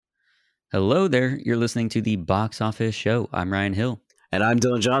Hello there. You're listening to the Box Office Show. I'm Ryan Hill. And I'm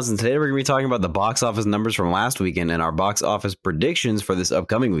Dylan Johnson. Today we're going to be talking about the box office numbers from last weekend and our box office predictions for this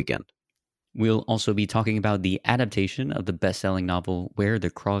upcoming weekend. We'll also be talking about the adaptation of the best-selling novel Where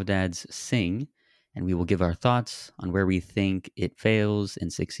the Crawdads Sing, and we will give our thoughts on where we think it fails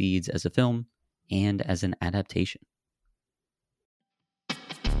and succeeds as a film and as an adaptation.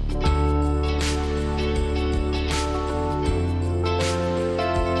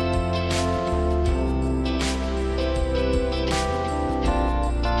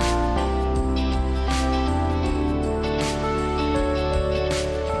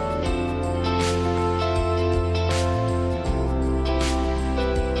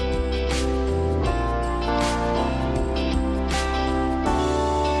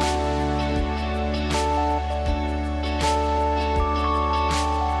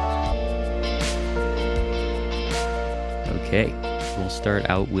 Okay, we'll start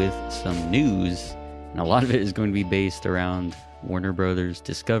out with some news, and a lot of it is going to be based around Warner Brothers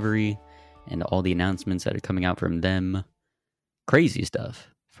Discovery and all the announcements that are coming out from them. Crazy stuff.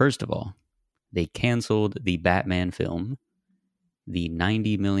 First of all, they canceled the Batman film, the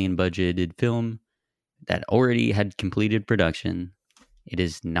 $90 million budgeted film that already had completed production. It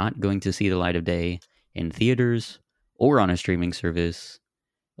is not going to see the light of day in theaters or on a streaming service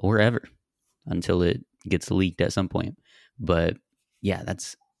or ever until it gets leaked at some point. But yeah,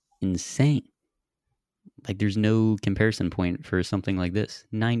 that's insane. Like, there's no comparison point for something like this.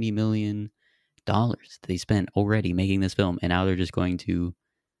 $90 million they spent already making this film, and now they're just going to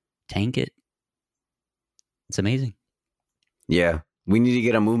tank it. It's amazing. Yeah, we need to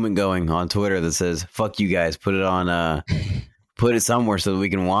get a movement going on Twitter that says, fuck you guys, put it on, put it somewhere so that we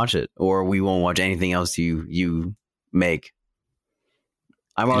can watch it, or we won't watch anything else you make.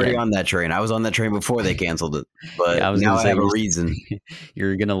 I'm already on that train. I was on that train before they canceled it, but now I have a reason.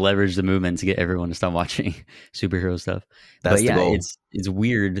 You're going to leverage the movement to get everyone to stop watching superhero stuff. That's the goal. It's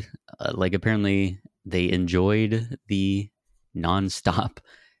weird. Like, apparently they enjoyed the nonstop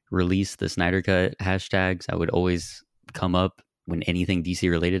release, the Snyder Cut hashtags. I would always come up when anything DC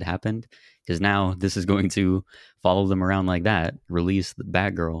related happened, because now this is going to follow them around like that. Release the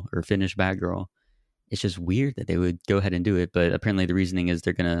Batgirl or finish Batgirl. It's just weird that they would go ahead and do it, but apparently the reasoning is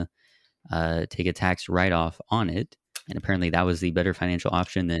they're going to take a tax write-off on it, and apparently that was the better financial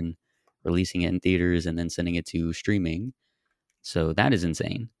option than releasing it in theaters and then sending it to streaming. So that is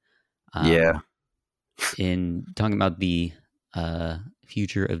insane. Yeah. In talking about the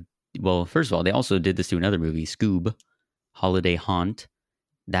future of, well, first of all, they also did this to another movie, Scoob, Holiday Haunt.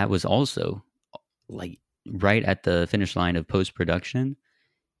 That was also like right at the finish line of post-production,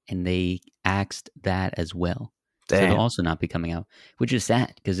 and they axed that as well. Damn. So they'll also not be coming out, which is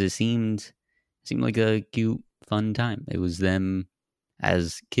sad because it seemed like a cute, fun time. It was them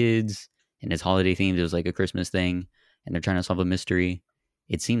as kids, and it's holiday themed. It was like a Christmas thing, and they're trying to solve a mystery.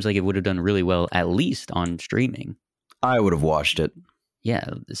 It seems like it would have done really well, at least on streaming. I would have watched it. Yeah,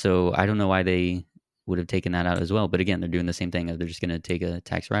 so I don't know why they would have taken that out as well. But again, they're doing the same thing. They're just going to take a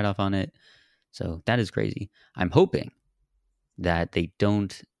tax write-off on it. So that is crazy. I'm hoping that they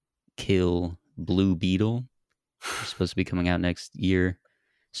don't kill Blue Beetle. It's supposed to be coming out next year,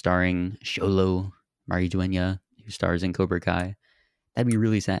 starring Xolo Maridueña, who stars in Cobra Kai. That'd be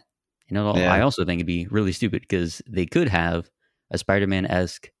really sad. I also think it'd be really stupid because they could have a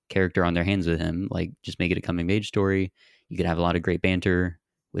Spider-Man-esque character on their hands with him, like just make it a coming-of-age story. You could have a lot of great banter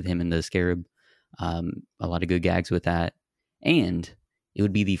with him and the Scarab, a lot of good gags with that, and it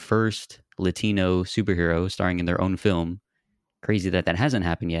would be the first Latino superhero starring in their own film. Crazy that hasn't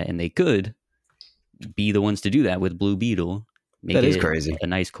happened yet, and they could be the ones to do that with Blue Beetle. That is crazy. A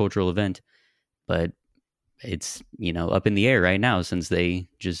nice cultural event, but it's up in the air right now since they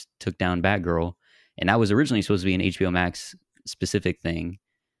just took down Batgirl, and that was originally supposed to be an HBO Max specific thing,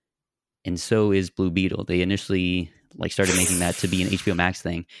 and so is Blue Beetle. They initially started making that to be an HBO Max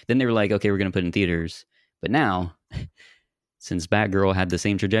thing. Then they were like, okay, we're going to put it in theaters, but now, since Batgirl had the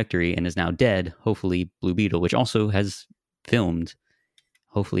same trajectory and is now dead, hopefully Blue Beetle, which also has filmed,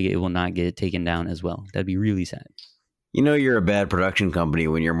 hopefully it will not get taken down as well. That'd be really sad. You're a bad production company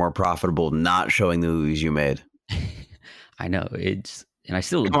when you're more profitable not showing the movies you made. I know, and I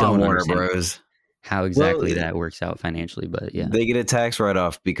still Come don't on, Warner understand Bros. How exactly that works out financially, but yeah. They get a tax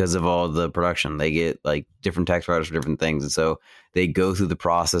write-off because of all the production. They get different tax write-offs for different things, and so they go through the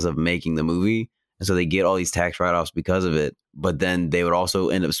process of making the movie, and so they get all these tax write-offs because of it. But then they would also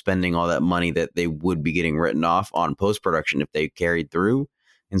end up spending all that money that they would be getting written off on post-production if they carried through.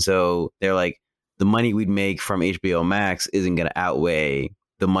 And so they're like, the money we'd make from HBO Max isn't going to outweigh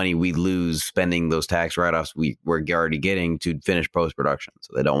the money we lose spending those tax write-offs we're already getting to finish post-production.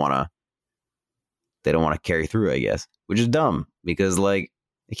 So they don't want to they don't want to carry through, I guess, which is dumb because like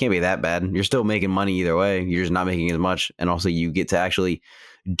it can't be that bad. You're still making money either way. You're just not making as much, and also you get to actually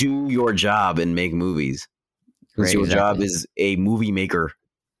do your job and make movies. Since Right, your job exactly. is a movie maker,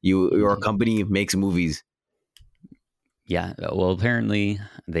 your company makes movies. Yeah. Well, apparently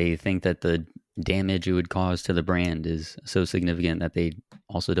they think that the damage it would cause to the brand is so significant that they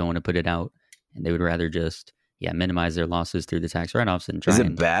also don't want to put it out, and they would rather just minimize their losses through the tax write-offs and Is try it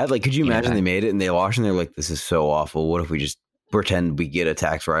and bad? Like, could you gain it imagine they back. made it and they watched and they're like, "This is so awful. What if we just pretend we get a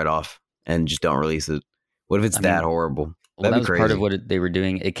tax write-off and just don't release it? What if it's I that mean, horrible? well, That'd that be was part of crazy." what they were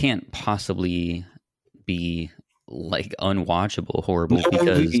doing. It can't possibly be like unwatchable horrible No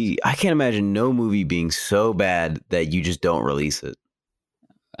because movie. I can't imagine no movie being so bad that you just don't release it.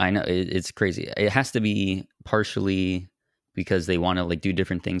 I know it's crazy. It has to be partially because they want to like do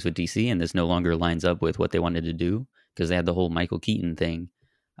different things with DC, and this no longer lines up with what they wanted to do because they had the whole Michael Keaton thing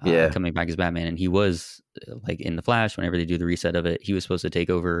Yeah. coming back as Batman, and he was like in the Flash. Whenever they do the reset of it, he was supposed to take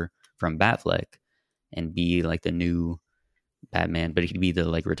over from Batfleck and be like the new Batman, but he'd be the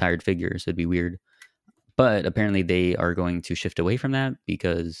like retired figure, so it'd be weird. But apparently, they are going to shift away from that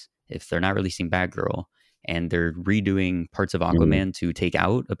because if they're not releasing Batgirl and they're redoing parts of Mhm. Aquaman to take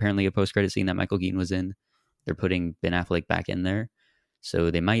out apparently a post credit scene that Michael Keaton was in, they're putting Ben Affleck back in there.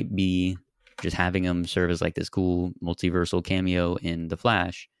 So they might be just having him serve as like this cool multiversal cameo in The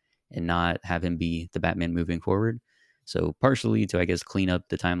Flash and not have him be the Batman moving forward. So partially to, I guess, clean up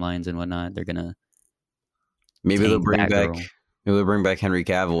the timelines and whatnot, they're going to Maybe they'll tank bring back. Batgirl. Maybe they'll bring back Henry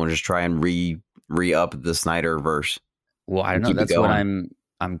Cavill and just try and re up the Snyder verse Well, I don't and know. keep it That's what going.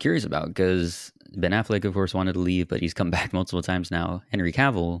 I'm curious about because Ben Affleck, of course, wanted to leave, but he's come back multiple times now. Henry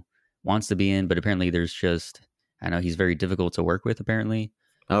Cavill wants to be in, but apparently there's just I know he's very difficult to work with. Apparently,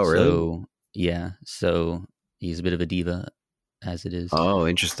 Oh, really? so yeah, so he's a bit of a diva as it is. Oh,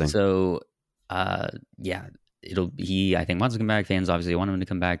 interesting. So, uh, yeah, he I think wants to come back. Fans obviously want him to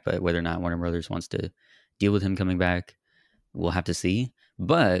come back, but whether or not Warner Brothers wants to deal with him coming back, we'll have to see.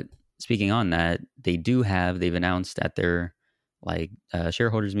 But speaking on that, they've announced at their like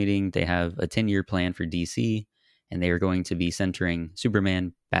shareholders meeting, they have a 10-year plan for DC, and they are going to be centering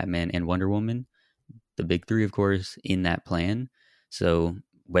Superman, Batman, and Wonder Woman, the big three, of course, in that plan. So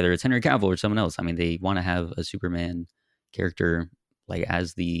whether it's Henry Cavill or someone else, I mean, they want to have a Superman character like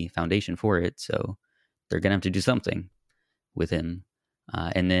as the foundation for it. So they're gonna have to do something with him.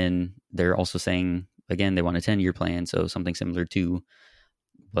 And then they're also saying again they want a 10-year plan, so something similar to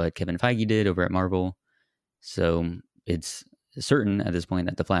what Kevin Feige did over at Marvel. So it's certain at this point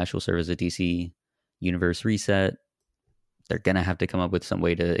that the Flash will serve as a DC universe reset. They're gonna have to come up with some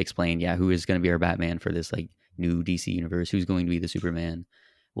way to explain, who is going to be our Batman for this like new DC universe? Who's going to be the Superman?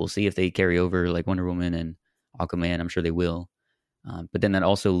 We'll see if they carry over like Wonder Woman and Aquaman. I'm sure they will. But then that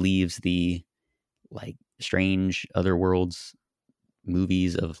also leaves the like strange other worlds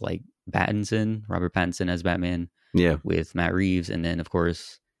movies of like Robert Pattinson as Batman Yeah. with Matt Reeves, and then of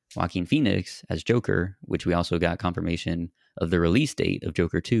course Joaquin Phoenix as Joker, which we also got confirmation of the release date of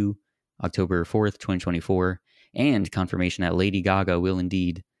Joker 2, October 4th, 2024, and confirmation that Lady Gaga will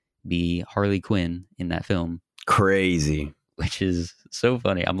indeed be Harley Quinn in that film, Crazy. which is so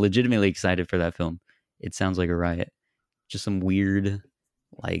funny. I'm legitimately excited for that film. It sounds like a riot. Just some weird,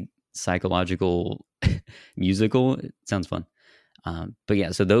 like psychological musical. It sounds fun. But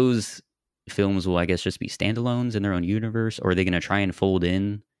yeah, so those films will, I guess, just be standalones in their own universe, or are they going to try and fold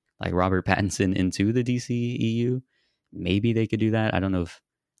in like Robert Pattinson into the DCEU? Maybe they could do that. I don't know if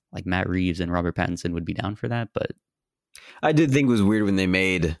like Matt Reeves and Robert Pattinson would be down for that, but I did think it was weird when they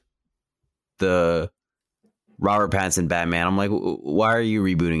made the Robert Pattinson Batman. I'm like, why are you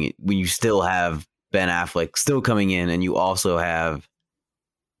rebooting it when you still have Ben Affleck still coming in and you also have...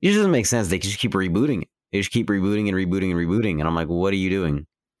 It just doesn't make sense. They just keep rebooting it. They just keep rebooting and rebooting and rebooting. And I'm like, what are you doing?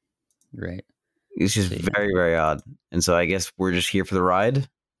 right. It's just So very, very odd. And so I guess we're just here for the ride,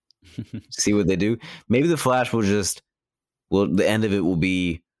 see what they do. Maybe the Flash will just... Well, the end of it will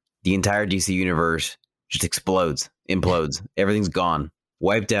be the entire DC universe just explodes, implodes. Everything's gone,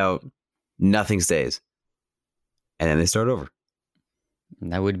 wiped out. Nothing stays. And then they start over.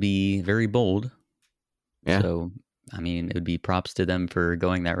 that would be very bold. Yeah. So, I mean, it would be props to them for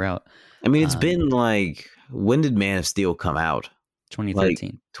going that route. I mean, it's been like, when did Man of Steel come out? 2013.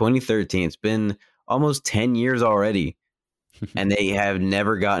 Like 2013. It's been almost 10 years already. And they have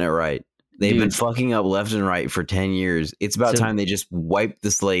never gotten it right. They've been fucking up left and right for 10 years. It's about time they just wipe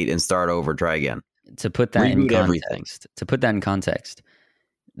the slate and start over, try again. To put that Reboot everything. in context,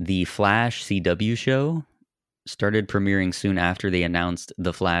 the Flash CW show started premiering soon after they announced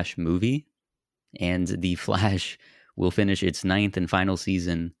the Flash movie, and the Flash will finish its 9th and final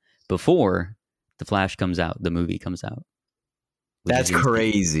season before The Flash comes out, the movie comes out. That's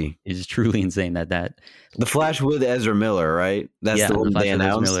crazy. It is truly insane that The Flash with Ezra Miller, right? That's the one Flash they with Ezra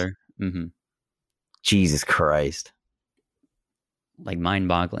announced. Miller. Mm-hmm. Jesus Christ. Like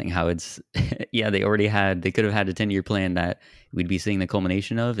mind-boggling how it's they could have had a 10-year plan that we'd be seeing the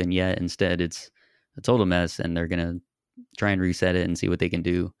culmination of, and yet instead it's a total mess, and they're gonna try and reset it and see what they can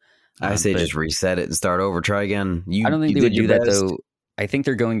do. I say just reset it and start over, try again. I don't think they would do that though. I think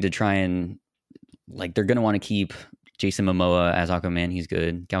they're going to try and they're going to want to keep Jason Momoa as Aquaman. He's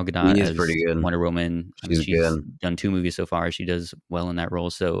good. Gal Gadot as pretty good. Wonder Woman. She's good. Done 2 movies so far. She does well in that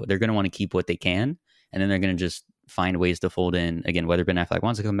role. So they're going to want to keep what they can, and then they're going to just find ways to fold in, again, whether Ben Affleck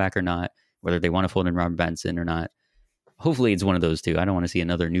wants to come back or not, whether they want to fold in Robert Pattinson or not. Hopefully it's one of those two. I don't want to see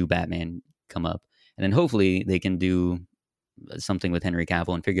another new Batman come up. And then hopefully they can do something with Henry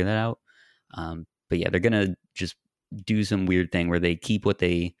Cavill and figure that out. But yeah, they're going to just do some weird thing where they keep what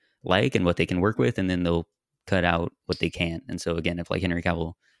they like and what they can work with, and then they'll cut out what they can't. And so again, if like Henry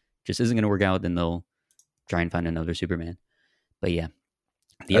Cavill just isn't going to work out, then they'll try and find another Superman. But yeah,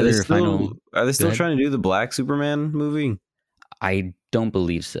 are they still trying to do the Black Superman movie? I don't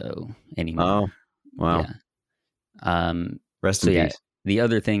believe so anymore. Oh, wow. Yeah. Rest in peace. Yeah, the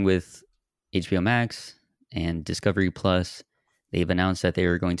other thing with HBO Max and Discovery Plus, they've announced that they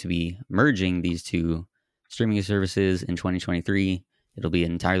are going to be merging these 2 streaming services in 2023. It'll be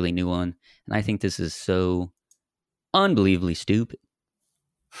an entirely new one. And I think this is so unbelievably stupid.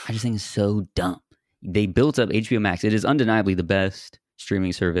 I just think it's so dumb. They built up HBO Max. It is undeniably the best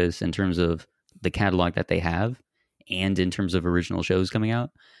streaming service in terms of the catalog that they have and in terms of original shows coming out.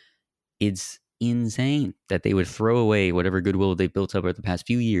 It's insane that they would throw away whatever goodwill they've built up over the past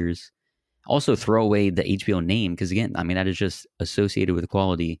few years. Also throw away the HBO name, because again, I mean, that is just associated with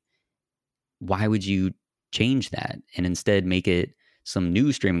quality. Why would you change that and instead make it some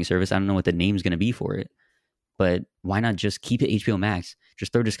new streaming service? I don't know what the name's going to be for it, but why not just keep it HBO Max?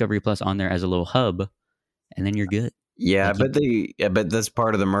 Just throw Discovery Plus on there as a little hub, and then you're good. Yeah, but that's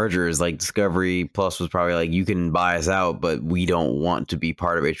part of the merger is like Discovery Plus was probably like, you can buy us out, but we don't want to be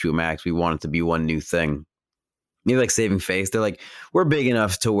part of HBO Max. We want it to be one new thing. Maybe like saving face. They're like, we're big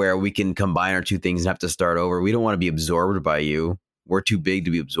enough to where we can combine our 2 things and have to start over. We don't want to be absorbed by you. We're too big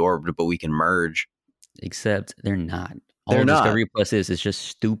to be absorbed, but we can merge. Except they're not. All Discovery Plus is just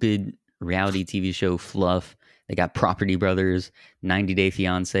stupid reality TV show fluff. They got Property Brothers, 90 Day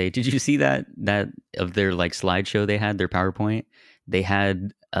Fiance. Did you see that of their like slideshow they had, their PowerPoint? They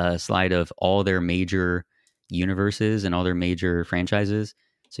had a slide of all their major universes and all their major franchises.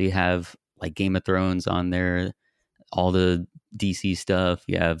 So you have like Game of Thrones on there, all the DC stuff.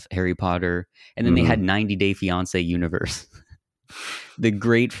 You have Harry Potter. And then they had 90 Day Fiance universe. The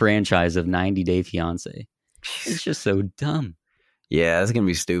great franchise of 90 Day Fiance. It's just so dumb. Yeah, that's going to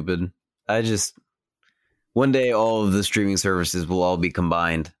be stupid. One day all of the streaming services will all be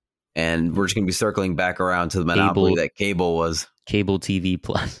combined, and we're just going to be circling back around to the monopoly that cable was. Cable TV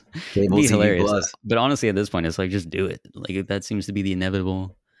Plus. Cable TV hilarious. Plus. But honestly, at this point, it's like, just do it. Like, that seems to be the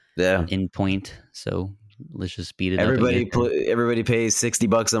inevitable end point. So let's just speed it up. Everybody pays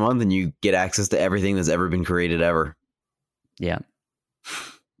 $60 a month, and you get access to everything that's ever been created ever. Yeah.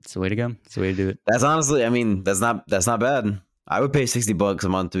 It's the way to go. It's the way to do it. That's honestly, I mean, that's not bad. I would pay $60 a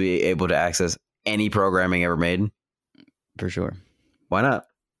month to be able to access any programming ever made. For sure. Why not?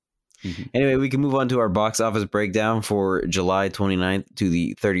 Mm-hmm. Anyway, we can move on to our box office breakdown for July 29th to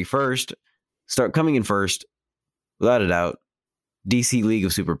the 31st. Start coming in first, without a doubt, DC League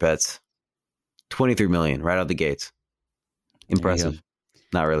of Super Pets. 23 million right out the gates. Impressive.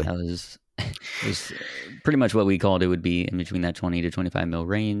 Not really. That was pretty much what we called it would be, in between that 20 to 25 mil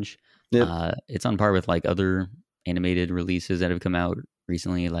range. Yep. It's on par with like other animated releases that have come out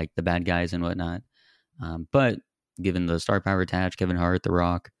recently, like The Bad Guys and whatnot. But given the star power attached, Kevin Hart, The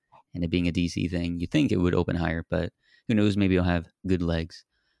Rock, and it being a DC thing, you think it would open higher, but who knows? Maybe it'll have good legs.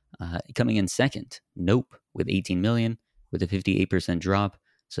 Coming in second, Nope, with 18 million, with a 58% drop.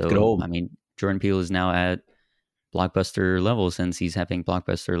 So, I mean, Jordan Peele is now at blockbuster level since he's having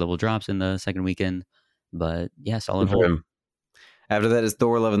blockbuster level drops in the second weekend. But yeah, solid hold. After that is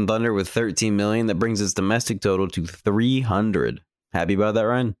Thor: Love and Thunder with 13 million. That brings its domestic total to 300. Happy about that,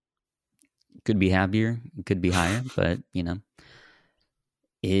 Ryan? Could be happier. It could be higher, but you know,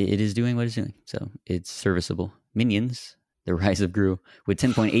 it is doing what it's doing. So it's serviceable. Minions: The Rise of Gru with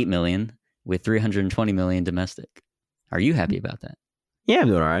 10.8 million, with 320 million domestic. Are you happy about that? Yeah, I'm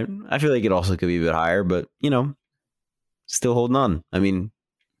doing all right. I feel like it also could be a bit higher, but you know, still holding on. I mean,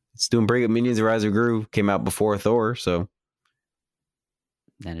 it's doing pretty good. Minions: The Rise of Gru came out before Thor, so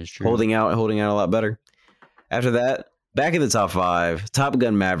that is true. Holding out a lot better. After that, Back in the top 5, Top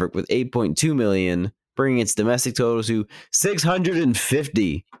Gun Maverick with $8.2 million, bringing its domestic total to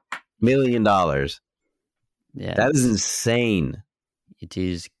 $650 million. Yeah, That is insane. It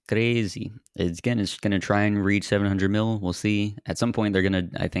is crazy. It's gonna try and reach 700 mil. We'll see. At some point, they're gonna,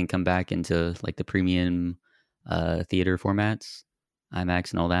 I think, come back into like the premium theater formats,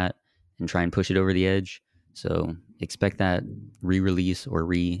 IMAX and all that, and try and push it over the edge. So expect that re-release or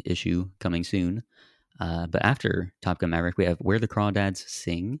reissue coming soon. But after Top Gun Maverick, we have Where the Crawdads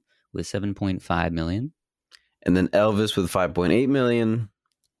Sing with 7.5 million. And then Elvis with 5.8 million.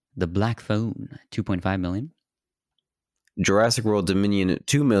 The Black Phone, 2.5 million. Jurassic World Dominion,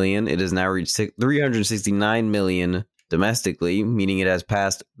 2 million. It has now reached 369 million domestically, meaning it has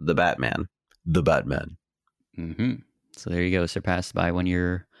passed The Batman. The Batman. Mm-hmm. So there you go, surpassed by one of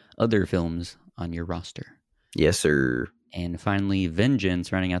your other films on your roster. Yes, sir. And finally,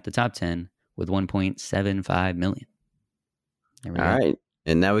 Vengeance rounding out the top 10 with 1.75 million. All right.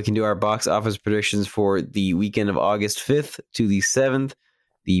 And now we can do our box office predictions for the weekend of August 5th to the 7th.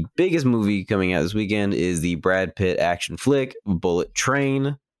 The biggest movie coming out this weekend is the Brad Pitt action flick, Bullet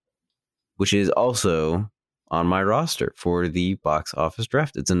Train, which is also on my roster for the box office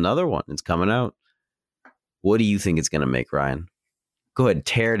draft. It's another one. It's coming out. What do you think it's going to make, Ryan? Go ahead,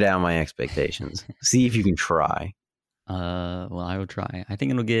 tear down my expectations. See if you can try. Well, I will try. I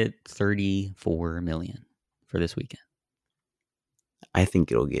think it'll get 34 million for this weekend. I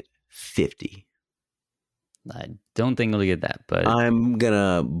think it'll get 50. I don't think it'll get that, but I'm going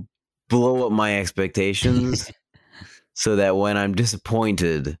to blow up my expectations so that when I'm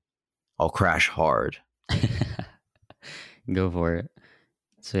disappointed, I'll crash hard. Go for it.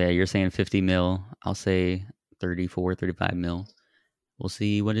 So yeah, you're saying 50 mil. I'll say 34, 35 mil. We'll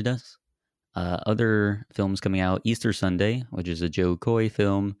see what it does. Other films coming out Easter Sunday, which is a Joe Coy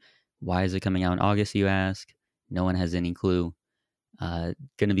film. Why is it coming out in August, you ask? No one has any clue.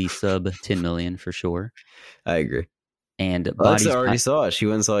 Gonna be sub 10 million for sure. I agree. And Alexa already saw it. She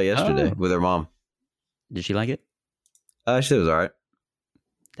went and saw it yesterday with her mom. Did she like it? She said it was all right.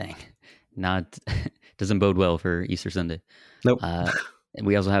 Dang. Not doesn't bode well for Easter Sunday. Nope.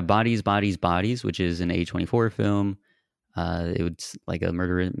 We also have Bodies, which is an A24 film. It was like a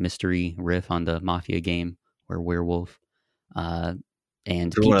murder mystery riff on the Mafia game or Werewolf. And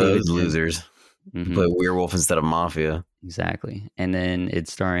Pete one of those losers. Mm-hmm. Play Werewolf instead of Mafia. Exactly. And then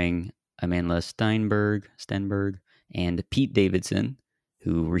it's starring Amanda Stenberg and Pete Davidson,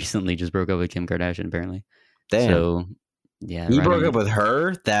 who recently just broke up with Kim Kardashian, apparently. Damn. So, yeah. He broke up with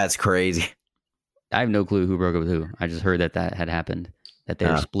her? That's crazy. I have no clue who broke up with who. I just heard that had happened, that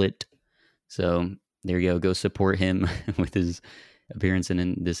they're split. So there you go. Go support him with his appearance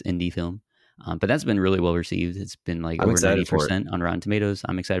in this indie film. But that's been really well received. It's been like over 90% on Rotten Tomatoes.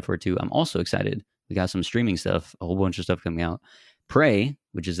 I'm excited for it too. I'm also excited. We got some streaming stuff, a whole bunch of stuff coming out. Prey,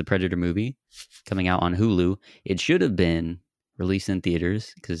 which is the Predator movie, coming out on Hulu. It should have been released in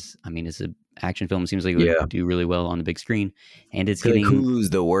theaters because, I mean, it's an action film. It seems like it would do really well on the big screen. And it's getting... like Hulu's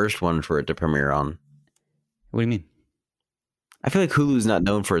the worst one for it to premiere on. What do you mean? I feel like Hulu's not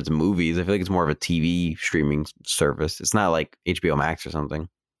known for its movies. I feel like it's more of a TV streaming service. It's not like HBO Max or something.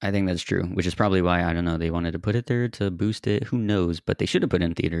 I think that's true, which is probably why, I don't know, they wanted to put it there to boost it. Who knows? But they should have put it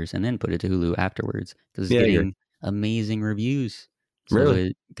in theaters and then put it to Hulu afterwards because it's getting amazing reviews. So really?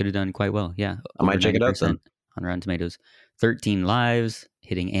 It could have done quite well. Yeah. I might check it out then. On Rotten Tomatoes. 13 Lives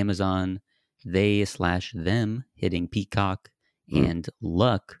hitting Amazon. They/Them hitting Peacock. And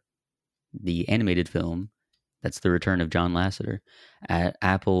Luck, the animated film, that's the return of John Lasseter, at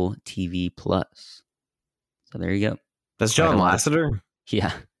Apple TV Plus. So there you go. That's John Lasseter?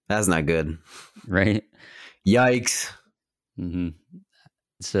 Yeah. That's not good. Right? Yikes. Mm-hmm.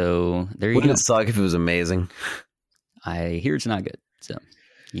 So there you go. Wouldn't it suck if it was amazing? I hear it's not good. So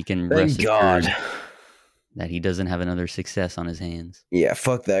you can rest assured that he doesn't have another success on his hands. Yeah,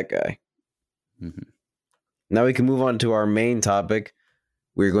 fuck that guy. Mm-hmm. Now we can move on to our main topic.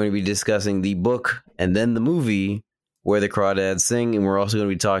 We're going to be discussing the book and then the movie Where the Crawdads Sing, and we're also going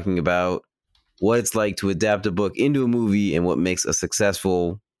to be talking about what it's like to adapt a book into a movie and what makes a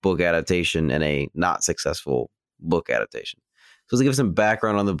successful book adaptation and a not successful book adaptation. So let's give some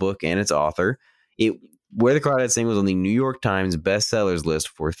background on the book and its author. Where the Crawdads Sing was on the New York Times bestsellers list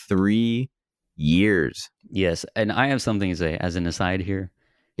for 3 years. Yes, and I have something to say as an aside here.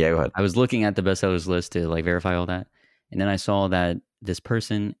 Yeah, go ahead. I was looking at the bestsellers list to like verify all that, and then I saw that this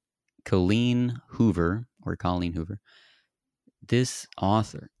person, Colleen Hoover, this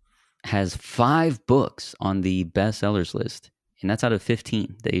author, has 5 books on the bestsellers list, and that's out of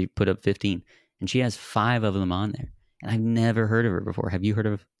 15. They put up 15, and she has 5 of them on there. And I've never heard of her before. Have you heard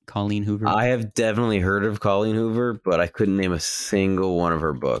of Colleen Hoover? I have definitely heard of Colleen Hoover, but I couldn't name a single one of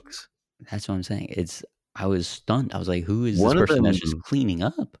her books. That's what I'm saying. I was stunned. I was like, who is this One of person them, that's just cleaning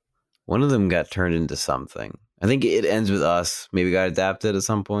up? one of them got turned into something. I think it ends with Us. Maybe got adapted at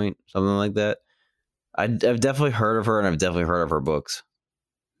some point, something like that. I've definitely heard of her, and I've definitely heard of her books.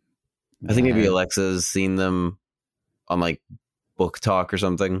 I think maybe Yeah, Alexa's seen them on like Book Talk or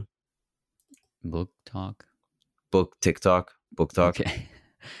something. book talk. Book TikTok. Book Talk. Okay.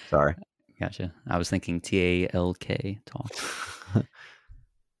 Sorry. Gotcha. I was thinking TALK talk.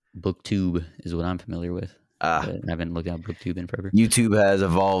 Booktube is what I'm familiar with. But I haven't looked at Booktube in forever. YouTube has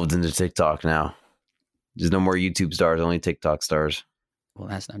evolved into TikTok now. There's no more YouTube stars, only TikTok stars. Well,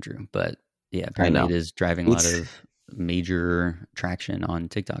 that's not true. But yeah, apparently it is driving a lot of major traction on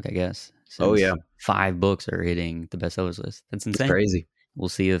TikTok, I guess. Oh, yeah. 5 books are hitting the bestsellers list. That's insane. It's crazy. We'll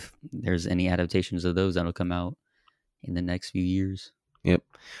see if there's any adaptations of those that'll come out in the next few years. Yep.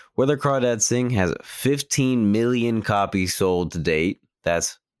 Whether Crawdads Sing has 15 million copies sold to date.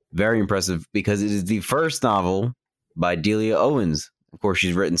 That's very impressive because it is the first novel by Delia Owens. Of course,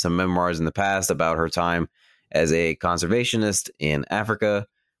 she's written some memoirs in the past about her time as a conservationist in Africa,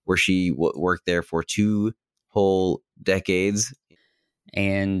 where she worked there for 2 whole decades.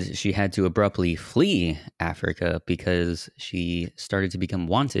 And she had to abruptly flee Africa because she started to become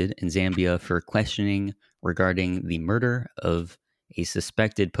wanted in Zambia for questioning regarding the murder of a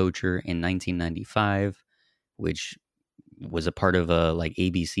suspected poacher in 1995, which was a part of a like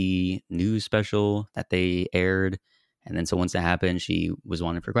ABC news special that they aired. And then so once that happened, she was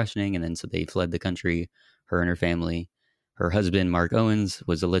wanted for questioning. And then so they fled the country, her and her family. Her husband, Mark Owens,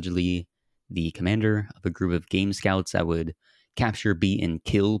 was allegedly the commander of a group of game scouts that would capture, beat, and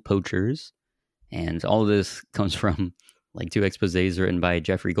kill poachers. And all of this comes from like 2 exposés written by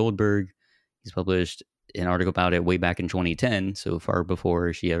Jeffrey Goldberg. He's published an article about it way back in 2010, so far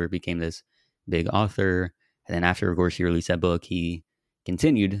before she ever became this big author. And then after, of course, he released that book, he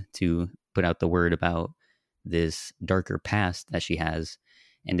continued to put out the word about this darker past that she has.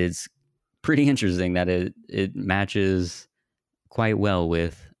 And it's pretty interesting that it matches quite well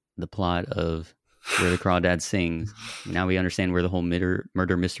with the plot of Where the Crawdad Sings. Now we understand where the whole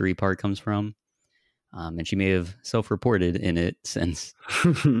murder mystery part comes from. And she may have self-reported in it since,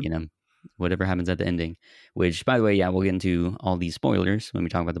 whatever happens at the ending. Which, by the way, yeah, we'll get into all these spoilers when we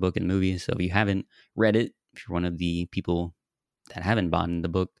talk about the book and the movie. So if you haven't read it, if you're one of the people that haven't bought the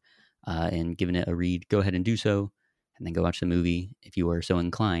book and given it a read, go ahead and do so. And then go watch the movie if you are so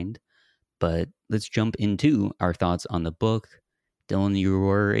inclined. But let's jump into our thoughts on the book. Dylan, you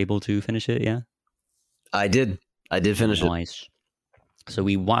were able to finish it, yeah? I did finish it. So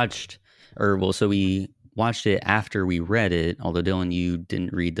we watched it after we read it. Although Dylan, you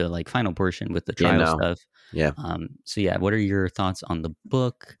didn't read the like final portion with the trial stuff. Yeah. So yeah, what are your thoughts on the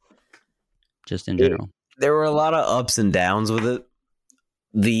book, just in general? There were a lot of ups and downs with it.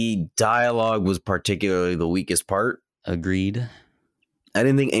 The dialogue was particularly the weakest part. Agreed. I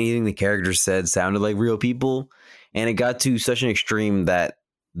didn't think anything the characters said sounded like real people, and it got to such an extreme that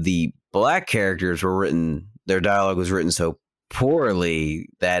the black characters their dialogue was written so poorly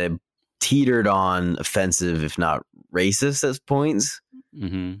that it teetered on offensive, if not racist at points.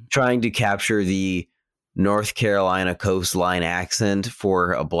 Mm-hmm. Trying to capture the North Carolina coastline accent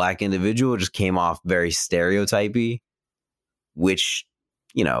for a black individual just came off very stereotypy, which,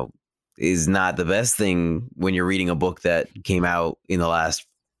 is not the best thing when you're reading a book that came out in the last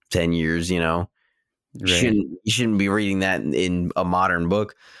 10 years, Right. You shouldn't be reading that in a modern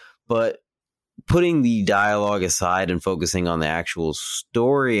book. But putting the dialogue aside and focusing on the actual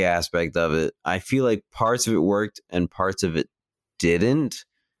story aspect of it, I feel like parts of it worked and parts of it didn't.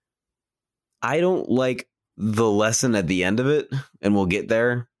 I don't like the lesson at the end of it, and we'll get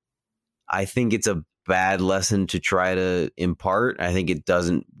there. I think it's a bad lesson to try to impart. I think it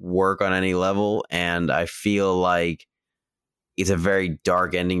doesn't work on any level, and I feel like it's a very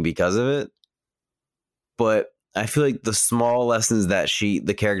dark ending because of it. But I feel like the small lessons that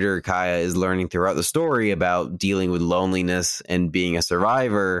the character Kaya, is learning throughout the story about dealing with loneliness and being a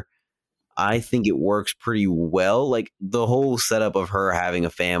survivor, I think it works pretty well. Like the whole setup of her having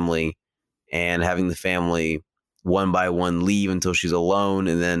a family and having the family one by one leave until she's alone,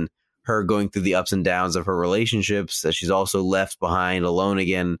 and then her going through the ups and downs of her relationships, that she's also left behind alone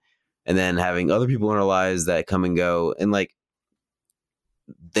again, and then having other people in her lives that come and go. And like,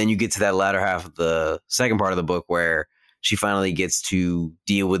 then you get to that latter half of the second part of the book where she finally gets to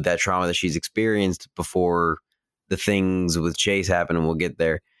deal with that trauma that she's experienced before the things with Chase happen, and we'll get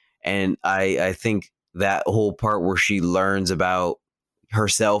there. And I think that whole part where she learns about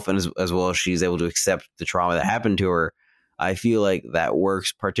herself and as well as she's able to accept the trauma that happened to her, I feel like that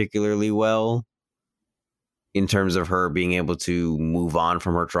works particularly well in terms of her being able to move on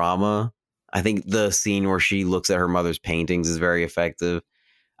from her trauma. I think the scene where she looks at her mother's paintings is very effective.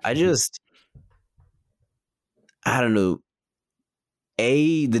 I don't know.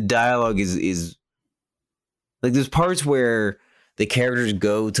 The dialogue is like there's parts where the characters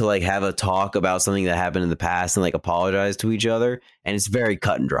go to like have a talk about something that happened in the past and like apologize to each other, and it's very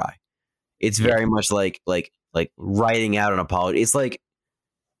cut and dry. It's Yeah. very much like writing out an apology. It's like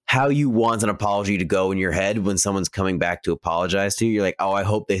how you want an apology to go in your head when someone's coming back to apologize to you. You're like, oh, I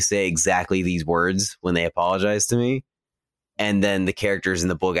hope they say exactly these words when they apologize to me. And then the characters in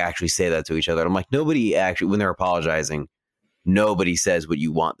the book actually say that to each other. I'm like, nobody actually, when they're apologizing, nobody says what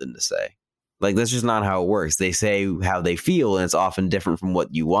you want them to say. Like, that's just not how it works. They say how they feel, and it's often different from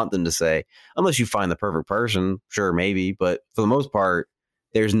what you want them to say, unless you find the perfect person. Sure, maybe. But for the most part,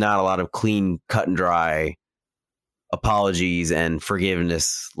 there's not a lot of clean, cut and dry apologies and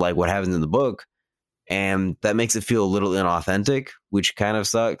forgiveness like what happens in the book. And that makes it feel a little inauthentic, which kind of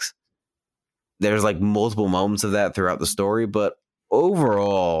sucks. There's like multiple moments of that throughout the story. But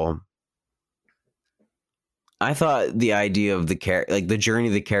overall, I thought the idea of the journey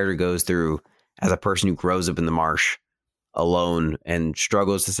the character goes through as a person who grows up in the marsh alone and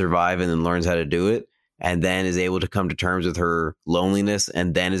struggles to survive and then learns how to do it and then is able to come to terms with her loneliness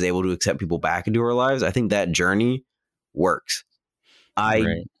and then is able to accept people back into her lives. I think that journey works. I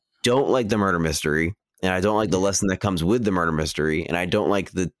Right. don't like the murder mystery, and I don't like the lesson that comes with the murder mystery, and I don't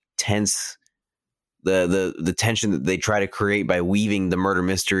like the tense the tension that they try to create by weaving the murder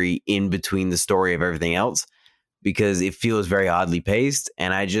mystery in between the story of everything else, because it feels very oddly paced,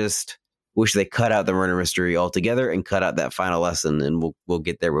 and I just wish they cut out the murder mystery altogether and cut out that final lesson, and we'll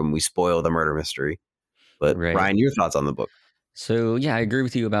get there when we spoil the murder mystery. But Right. Ryan, your thoughts on the book? So yeah, I agree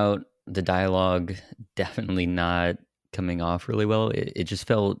with you about the dialogue definitely not coming off really well. It just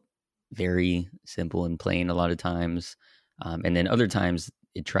felt very simple and plain a lot of times, and then other times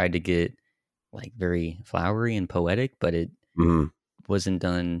it tried to get like very flowery and poetic, but it Mm-hmm. wasn't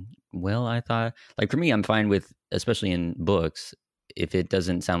done well. I thought, like for me, I'm fine with, especially in books, if it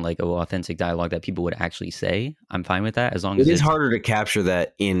doesn't sound like authentic dialogue that people would actually say. I'm fine with that as long It as is it's harder to capture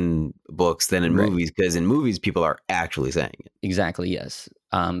that in books than in right. movies, because in movies people are actually saying it. Exactly, yes.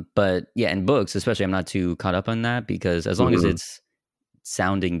 But yeah, in books, especially, I'm not too caught up on that because as long as Mm-hmm. it's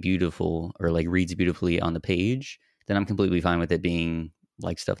sounding beautiful or like reads beautifully on the page, then I'm completely fine with it being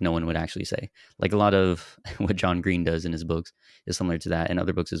like stuff no one would actually say. Like a lot of what John Green does in his books is similar to that, and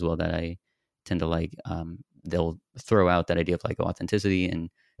other books as well that I tend to like. They'll throw out that idea of like authenticity and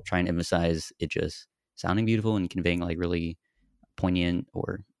try and emphasize it just sounding beautiful and conveying like really poignant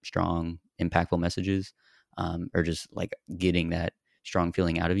or strong, impactful messages, or just like getting that strong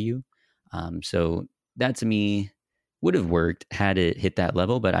feeling out of you. So that to me would have worked had it hit that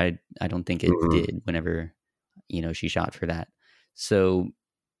level, but I don't think it Mm-hmm. did whenever she shot for that. So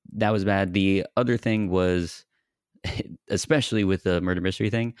that was bad. The other thing was, especially with the murder mystery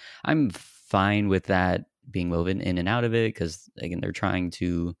thing, I'm fine with that being woven in and out of it because again they're trying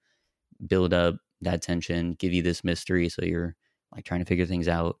to build up that tension, give you this mystery, so you're like trying to figure things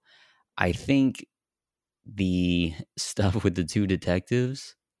out. I think the stuff with the two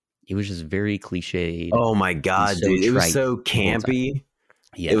detectives, it was just very cliched Oh my and god, so dude! It was trite so the whole time. campy.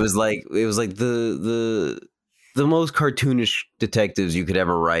 It Yeah. was like the most cartoonish detectives you could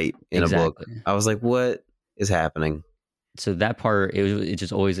ever write in a book. Exactly. I was like, what is happening? So that part, it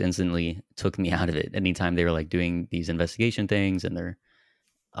just always instantly took me out of it. Anytime they were like doing these investigation things, and they're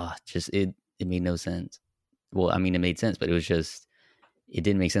just it made no sense. Well, I mean, it made sense, but it was just it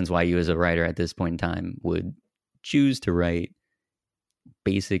didn't make sense why you as a writer at this point in time would choose to write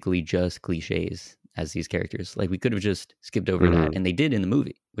basically just cliches as these characters. Like we could have just skipped over that, Mm-hmm. and they did in the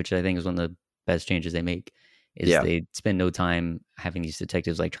movie, which I think is one of the best changes they make. Is Yeah, they spend no time having these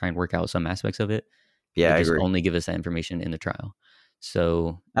detectives like try and work out some aspects of it. They yeah, I just agree. only give us that information in the trial.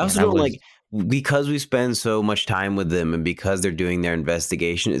 So I yeah, also that don't was like, because we spend so much time with them and because they're doing their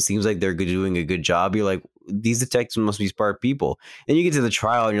investigation, it seems like they're doing a good job. You're like, these detectives must be smart people. And you get to the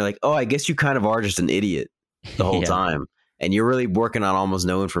trial and you're like, oh, I guess you kind of are just an idiot the whole yeah. time. And you're really working on almost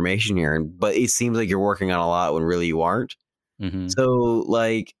no information here. But it seems like you're working on a lot when really you aren't. Hmm. So,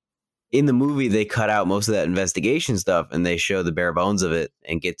 like, in the movie, they cut out most of that investigation stuff and they show the bare bones of it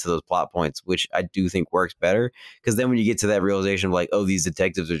and get to those plot points, which I do think works better. Because then when you get to that realization of like, oh, these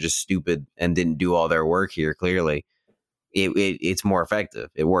detectives are just stupid and didn't do all their work here, clearly, it's more effective.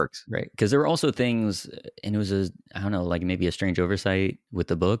 It works. Right. Because there were also things, and it was I don't know, like maybe a strange oversight with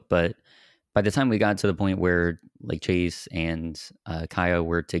the book, but by the time we got to the point where like Chase and Kaya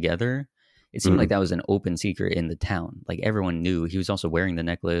were together, it seemed like that was an open secret in the town. Like everyone knew he was also wearing the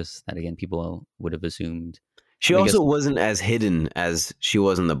necklace that again people would have assumed. She I mean, I also guess wasn't as hidden as she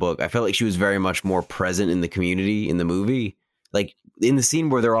was in the book. I felt like she was very much more present in the community in the movie. Like in the scene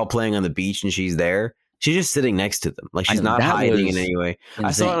where they're all playing on the beach and she's there, she's just sitting next to them. Like I she's know not that hiding in was any way. I saw it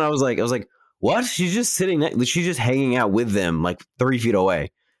insane. and I was like, what? She's just sitting next. She's just hanging out with them, like 3 feet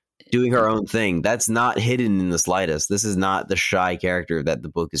away, doing her own thing. That's not hidden in the slightest. This is not the shy character that the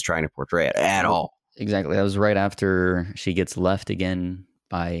book is trying to portray at Nope. all. Exactly. That was right after she gets left again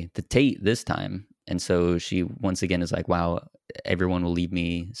by the Tate this time. And so she once again is like, wow, everyone will leave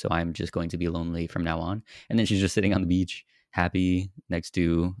me. So I'm just going to be lonely from now on. And then she's just sitting on the beach, happy next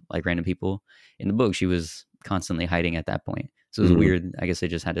to like random people. In the book, she was constantly hiding at that point. So it was weird. I guess they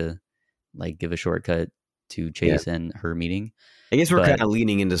just had to like give a shortcut to Chase and her meeting. I guess we're But kind of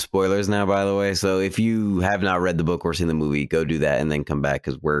leaning into spoilers now, by the way. So if you have not read the book or seen the movie, go do that and then come back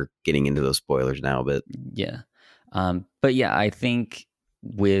because we're getting into those spoilers now a bit. yeah. But yeah, I think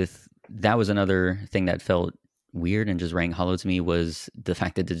with that was another thing that felt weird and just rang hollow to me was the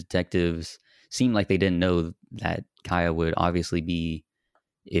fact that the detectives seemed like they didn't know that Kaya would obviously be,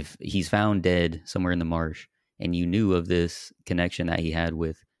 if he's found dead somewhere in the marsh and you knew of this connection that he had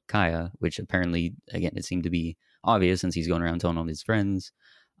with Kaya, which apparently, again, it seemed to be obvious since he's going around telling all his friends.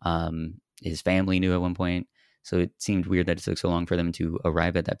 His family knew at one point. So it seemed weird that it took so long for them to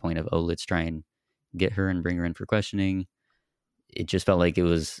arrive at that point of, oh, let's try and get her and bring her in for questioning. It just felt like it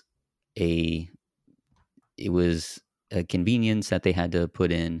was a convenience that they had to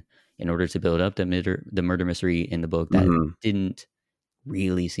put in order to build up the murder mystery in the book that didn't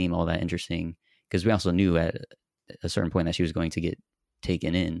really seem all that interesting, because we also knew at a certain point that she was going to get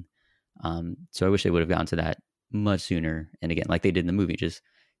taken in. So I wish they would have gotten to that much sooner. And again, like they did in the movie, just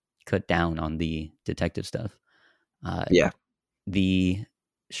cut down on the detective stuff. The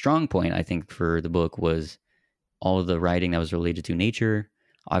strong point, I think, for the book was all of the writing that was related to nature.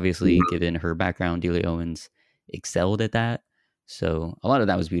 Obviously, given her background, Delia Owens excelled at that. So a lot of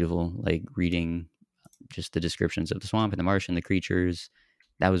that was beautiful, like reading just the descriptions of the swamp and the marsh and the creatures.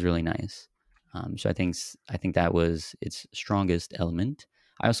 That was really nice. So I think that was its strongest element.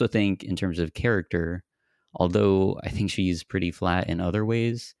 I also think in terms of character, although I think she's pretty flat in other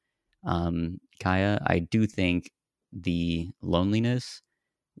ways, Kaya, I do think the loneliness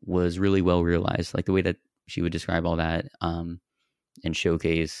was really well realized. Like the way that she would describe all that and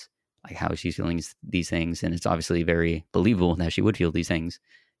showcase like how she's feeling these things. And it's obviously very believable that she would feel these things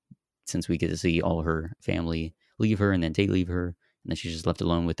since we get to see all her family leave her and then Tate leave her. And then she's just left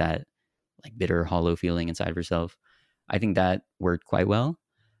alone with that like bitter, hollow feeling inside of herself. I think that worked quite well.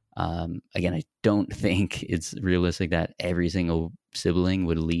 Again, I don't think it's realistic that every single sibling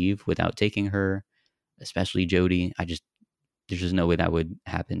would leave without taking her, especially Jody. There's just no way that would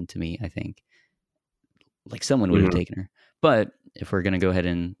happen to me. I think like someone would have taken her. But if we're going to go ahead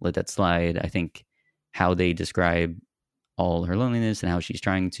and let that slide, I think how they describe all her loneliness and how she's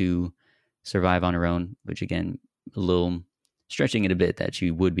trying to survive on her own, which again, a little stretching it a bit that she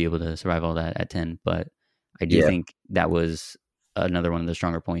would be able to survive all that at 10. But I do think that was another one of the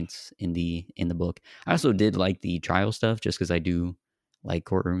stronger points in the book. I also did like the trial stuff just because I do like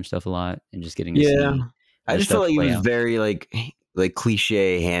courtroom stuff a lot and just getting to see. I just felt like it was very like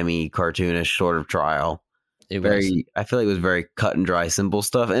cliche, hammy, cartoonish sort of trial. I feel like it was very cut and dry, simple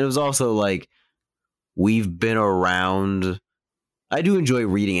stuff. And it was also like, we've been around. I do enjoy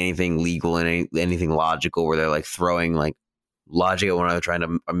reading anything legal and anything logical where they're like throwing like logic at one another, trying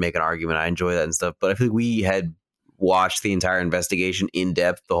to make an argument. I enjoy that and stuff. But I feel like we had watched the entire investigation in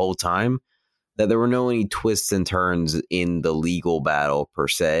depth the whole time, that there were no any twists and turns in the legal battle per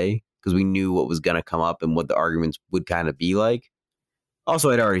se, because we knew what was going to come up and what the arguments would kind of be like.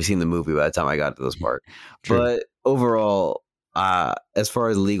 Also, I'd already seen the movie by the time I got to this part. But overall, as far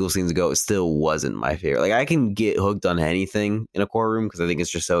as legal scenes go, it still wasn't my favorite. Like, I can get hooked on anything in a courtroom because I think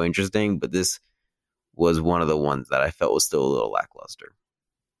it's just so interesting. But this was one of the ones that I felt was still a little lackluster.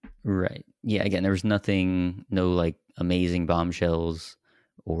 Right. Yeah, again, there was no like amazing bombshells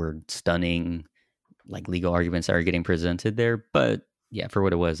or stunning like legal arguments that are getting presented there. But yeah, for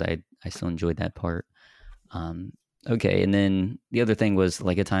what it was, I still enjoyed that part. Okay, and then the other thing was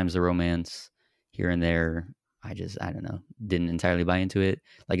like at times the romance here and there, I don't know, didn't entirely buy into it.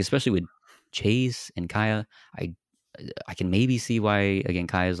 Like especially with Chase and Kaya, I can maybe see why, again,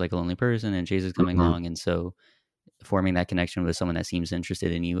 Kaya is like a lonely person and Chase is coming along, and so forming that connection with someone that seems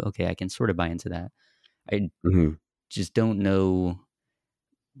interested in you, okay, I can sort of buy into that. I just don't know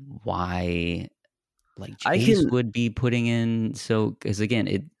why like Chase would be putting in, so because again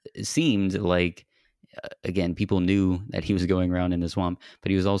it seemed like again people knew that he was going around in the swamp, but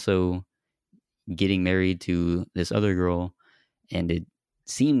he was also getting married to this other girl, and it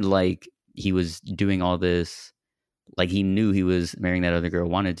seemed like he was doing all this, like he knew he was marrying that other girl,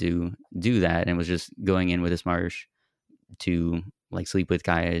 wanted to do that, and was just going in with this Marsh to like sleep with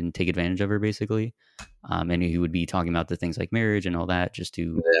Kaya and take advantage of her, basically. And he would be talking about the things like marriage and all that just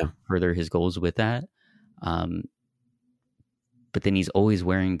to Yeah. further his goals with that. Um, but then he's always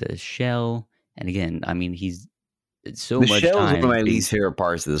wearing the shell, and again, I mean, he's so The much shell is one of time my being, least favorite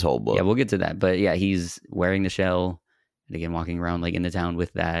parts of this whole yeah, book. we'll get to that. But yeah, he's wearing the shell and again walking around like in the town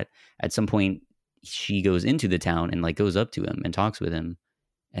with that. At some point, she goes into the town and like goes up to him and talks with him,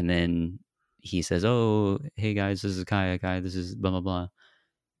 and then he says, "Oh, hey guys, this is Kaya. Kaya, this is blah blah blah,"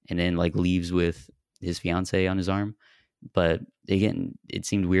 and then like leaves with his fiance on his arm. But again, it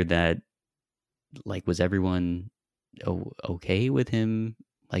seemed weird that like was everyone okay with him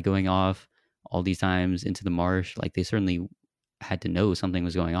like going off all these times into the marsh? Like they certainly had to know something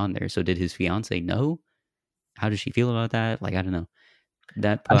was going on there. So did his fiance know? How does she feel about that? Like I don't know.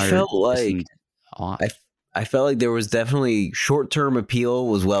 That I part felt just like seemed off. I I felt like there was definitely short-term appeal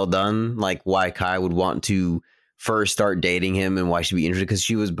was well done, like why Kai would want to first start dating him and why she'd be interested because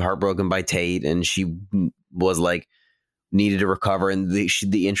she was heartbroken by Tate and she was like needed to recover, and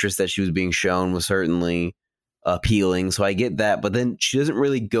the interest that she was being shown was certainly appealing. So I get that, but then she doesn't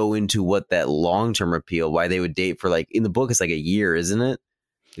really go into what that long-term appeal, why they would date for like in the book it's like a year, isn't it?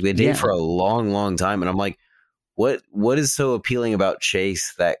 They date Yeah, for a long, long time, and I'm like, what is so appealing about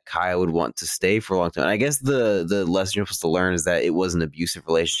Chase that Kyle would want to stay for a long time? And I guess the lesson you're supposed to learn is that it was an abusive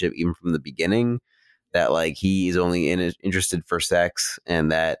relationship even from the beginning. That like he is only interested for sex,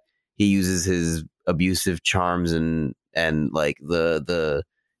 and that he uses his abusive charms and like the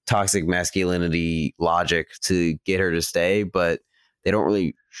toxic masculinity logic to get her to stay, but they don't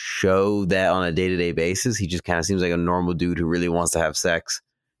really show that on a day-to-day basis. He just kind of seems like a normal dude who really wants to have sex,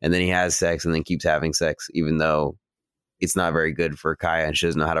 and then he has sex and then keeps having sex, even though it's not very good for Kaya and she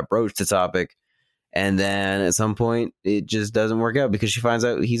doesn't know how to broach the topic. And then at some point, it just doesn't work out because she finds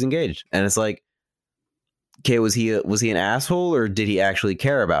out he's engaged, and it's like, okay, was he an asshole or did he actually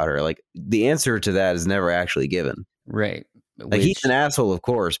care about her? Like the answer to that is never actually given. right. Like he's Which, an asshole, of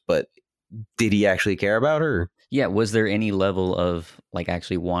course, but did he actually care about her? yeah, was there any level of like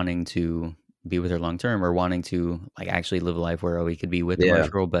actually wanting to be with her long term or wanting to like actually live a life where he could be with the Yeah. Marsh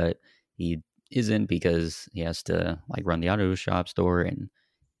girl, but he isn't because he has to like run the auto shop store and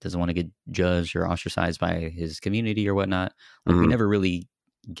doesn't want to get judged or ostracized by his community or whatnot. Like we Mm-hmm. never really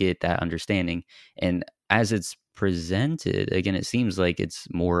get that understanding. And as it's presented, again, it seems like it's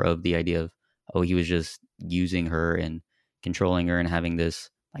more of the idea of, oh, he was just using her and controlling her and having this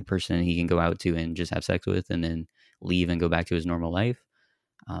like person he can go out to and just have sex with and then leave and go back to his normal life.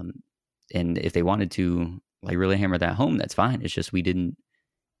 Um, and if they wanted to like really hammer that home, that's fine. It's just we didn't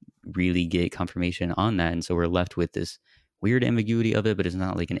really get confirmation on that, and so we're left with this weird ambiguity of it. But it's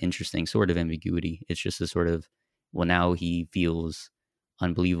not like an interesting sort of ambiguity. It's just a sort of, well, now he feels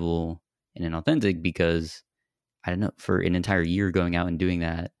unbelievable and inauthentic because I don't know, for an entire year going out and doing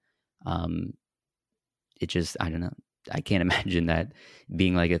that. Um, it just, I don't know. I can't imagine that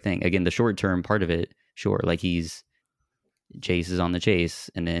being like a thing. Again, the short term part of it, sure, like Chase is on the chase,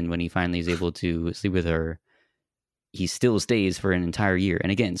 and then when he finally is able to sleep with her, he still stays for an entire year,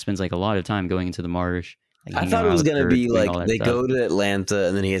 and again spends like a lot of time going into the marsh, like I hanging thought it around was with gonna her, be doing like all that they stuff. go to Atlanta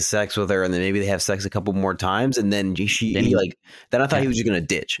and then he has sex with her and then maybe they have sex a couple more times and then Then he, then I thought yeah, he was just gonna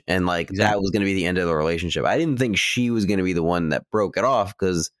ditch and like that exactly, was gonna be the end of the relationship. I didn't think she was gonna be the one that broke it off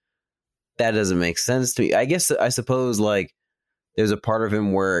because that doesn't make sense to me. I guess I suppose like there's a part of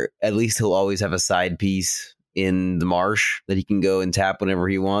him where at least he'll always have a side piece in the marsh that he can go and tap whenever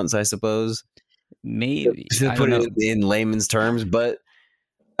he wants, I suppose. maybe, To I don't put it know. in layman's terms, but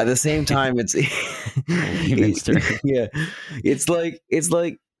at the same time it's Layman's term. yeah, it's like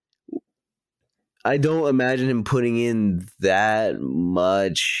I don't imagine him putting in that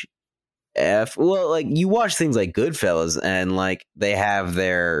much well, like you watch things like Goodfellas and like they have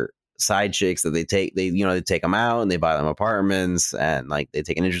their side chicks that they take them out and they buy them apartments and like they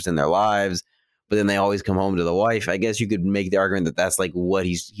take an interest in their lives, but then they always come home to the wife. I guess you could make the argument that that's like what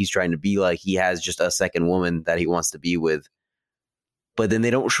he's trying to be like. He has just a second woman that he wants to be with, but then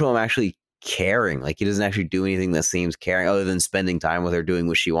they don't show him actually caring. Like he doesn't actually do anything that seems caring other than spending time with her doing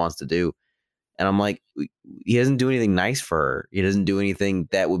what she wants to do. And I'm like, he doesn't do anything nice for her. He doesn't do anything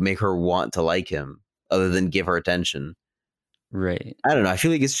that would make her want to like him other than give her attention. Right, I don't know. I feel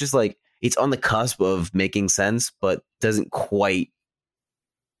like it's just like it's on the cusp of making sense, but doesn't quite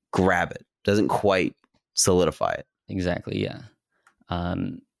grab it, doesn't quite solidify it. exactly, yeah.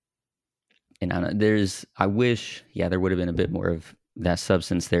 um and I don't know, I wish, yeah, there would have been a bit more of that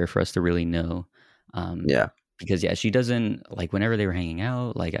substance there for us to really know. Yeah. Because yeah, she doesn't like whenever they were hanging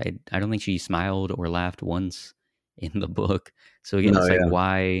out. Like I don't think she smiled or laughed once in the book. So again, No, it's like yeah.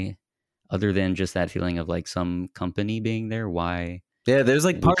 why, other than just that feeling of like some company being there, why Yeah, there's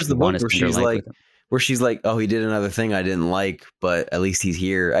like would parts of she the want book to spend her life with him? where she's like, oh, he did another thing I didn't like, but at least he's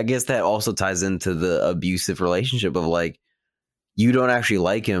here. I guess that also ties into the abusive relationship of like, you don't actually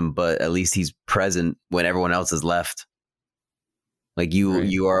like him, but at least he's present when everyone else has left. Like Right.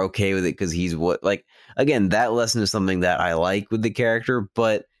 you are okay with it because he's what, like, again, that lesson is something that I like with the character,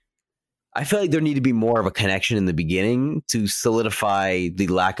 but I feel like there need to be more of a connection in the beginning to solidify the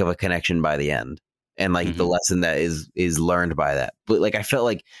lack of a connection by the end, and like the Hmm. lesson that is learned by that. But like I felt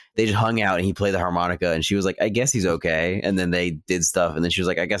like they just hung out and he played the harmonica and she was like, I guess he's okay, and then they did stuff and then she was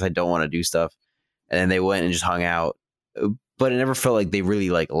like, I guess I don't want to do stuff, and then they went and just hung out. But it never felt like they really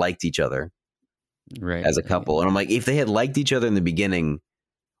like liked each other Right. as a couple. And I'm like, if they had liked each other in the beginning,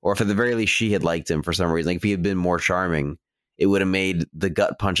 or if at the very least she had liked him for some reason, like if he had been more charming, it would have made the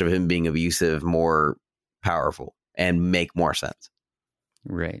gut punch of him being abusive more powerful and make more sense.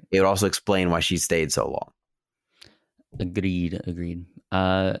 Right. It would also explain why she stayed so long. Agreed. Agreed.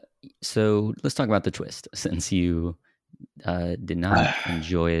 So let's talk about the twist, since you did not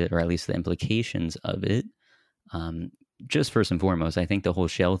enjoy it, or at least the implications of it. Um, just first and foremost, I think the whole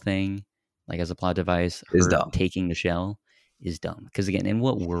shell thing, like as a plot device, Is her dumb. taking the shell is dumb. Because again, in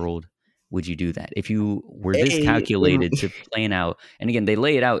what world would you do that? If you were this A, calculated to plan out, and again, they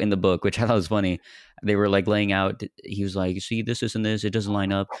lay it out in the book, which I thought was funny. They were like laying out, he was like, see, this and this, it doesn't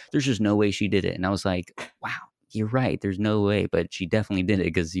line up. There's just no way she did it. And I was like, wow, you're right. There's no way, but she definitely did it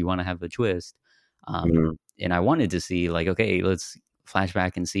because you want to have a twist. Mhm. And I wanted to see like, okay, let's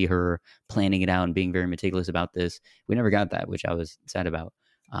flashback and see her planning it out and being very meticulous about this. We never got that, which I was sad about.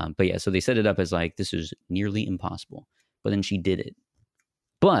 But yeah, so they set it up as like, this is nearly impossible. But then she did it.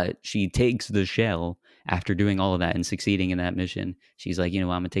 But she takes the shell after doing all of that and succeeding in that mission. She's like, I'm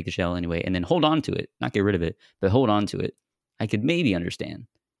going to take the shell anyway, and then hold on to it, not get rid of it, but hold on to it. I could maybe understand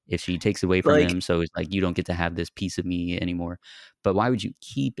if she takes away from like him. So it's like, you don't get to have this piece of me anymore. But why would you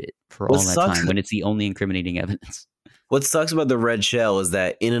keep it for what all that sucks time when it's the only incriminating evidence? what sucks about the red shell is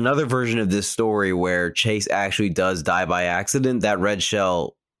that in another version of this story where Chase actually does die by accident, that red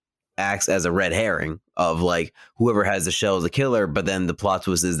shell acts as a red herring of like whoever has the shell is a killer, but then the plot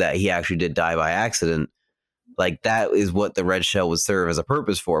twist is that he actually did die by accident. Like that is what the red shell would serve as a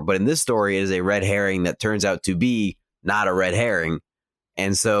purpose for. But in this story, it is a red herring that turns out to be not a red herring.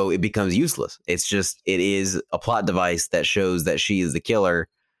 And so it becomes useless. It is a plot device that shows that she is the killer.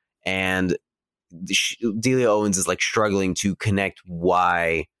 And Delia Owens is like struggling to connect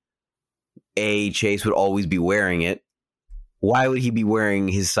why Chase would always be wearing it. Why would he be wearing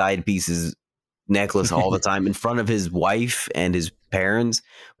his side pieces necklace all the time in front of his wife and his parents?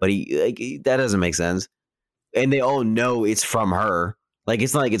 But that doesn't make sense. And they all know it's from her. Like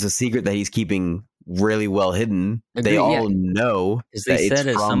it's not like it's a secret that he's keeping really well hidden. They Agree, yeah, all know because they that it's said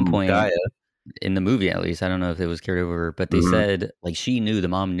at some from point Gaia. in the movie, at least, I don't know if it was carried over, but they Mm-hmm. said like the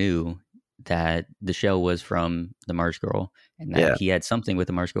mom knew that the shell was from the Marsh girl and that Yeah, he had something with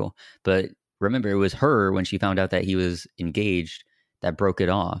the Marsh girl. But remember, it was her when she found out that he was engaged that broke it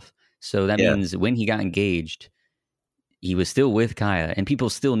off. So that yeah. means when he got engaged, he was still with Kaya, and people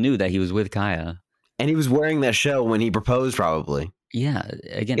still knew that he was with Kaya. And he was wearing that shell when he proposed, probably. Yeah,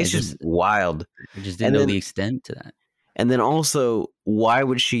 again, It's just wild. I just didn't And know then the extent to that. also, why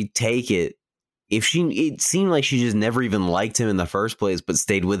would she take it if it seemed like she just never even liked him in the first place, but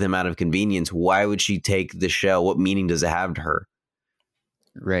stayed with him out of convenience? Why would she take the shell? What meaning does it have to her?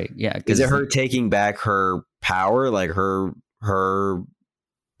 Right? Yeah, Is it because her taking back her power, like her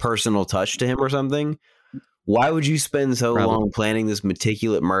personal touch to him or something? Why would you spend so probably long planning this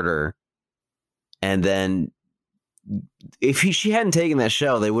meticulous murder, and then if she hadn't taken that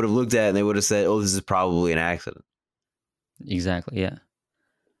shell, they would have looked at it and they would have said, "Oh, this is probably an accident." exactly. Yeah.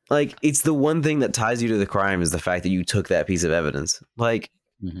 Like, it's the one thing that ties you to the crime is the fact that you took that piece of evidence. Like,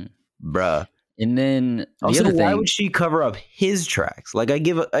 Hmm. bruh. And then the Also, other why thing, would she cover up his tracks? Like, I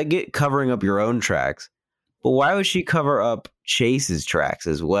get covering up your own tracks, but why would she cover up Chase's tracks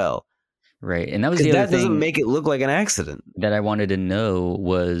as well? right? And that was Because the other that doesn't thing make it look like an accident. that I wanted to know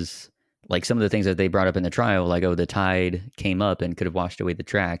was like some of the things that they brought up in the trial, like, oh, the tide came up and could have washed away the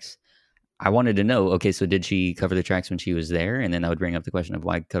tracks. I wanted to know, okay, so did she cover the tracks when she was there? And then that would bring up the question of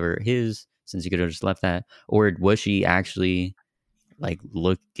why cover his, since you could have just left that. Or was she actually like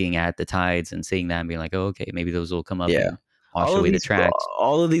looking at the tides and seeing that and being like, oh, okay, maybe those will come up Yeah. and wash away the tracks.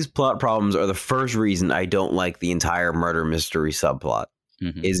 All of these plot problems are the first reason I don't like the entire murder mystery subplot. Hmm.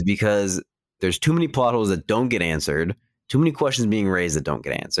 Is because there's too many plot holes that don't get answered, too many questions being raised that don't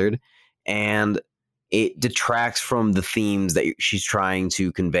get answered, and it detracts from the themes that she's trying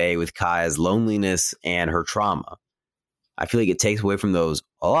to convey with Kaya's loneliness and her trauma. I feel like it takes away from those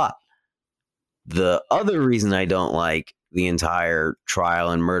a lot. The other reason I don't like the entire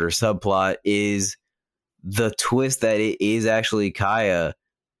trial and murder subplot is the twist that it is actually Kaya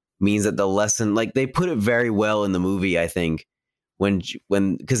means that the lesson, like they put it very well in the movie, I think, when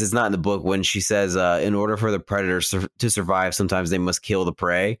because it's not in the book, when she says, in order for the predator to survive, sometimes they must kill the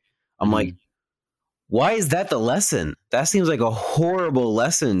prey. I'm like, why is that the lesson? That seems like a horrible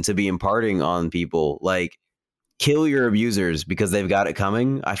lesson to be imparting on people. Like, kill your abusers because they've got it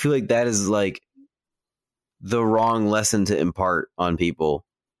coming. I feel like that is like the wrong lesson to impart on people.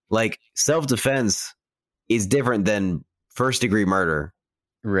 Like, self-defense is different than first-degree murder.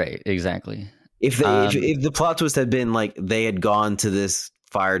 Right, exactly. If the plot twist had been like they had gone to this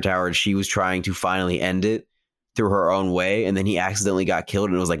fire tower and she was trying to finally end it through her own way, and then he accidentally got killed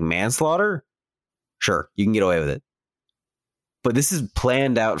and it was like manslaughter, sure, you can get away with it. But this is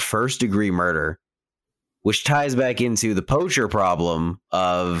planned out first-degree murder, which ties back into the poacher problem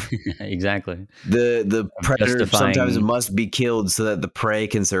of exactly the predator sometimes must be killed so that the prey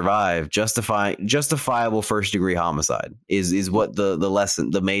can survive. Justifiable first-degree homicide is what the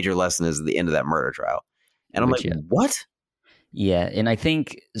lesson, the major lesson is at the end of that murder trial. And I'm like, what? Yeah, and I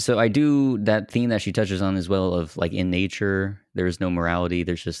think so. I do that theme that she touches on as well of like in nature, there's no morality.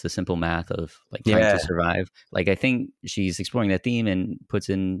 There's just the simple math of like trying to survive. Like I think she's exploring that theme and puts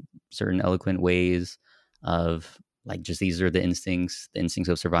in certain eloquent ways of like just these are the instincts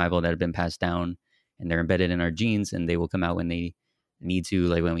of survival that have been passed down, and they're embedded in our genes, and they will come out when they need to,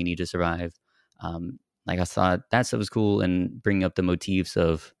 like when we need to survive. Like I thought that stuff was cool, and bringing up the motifs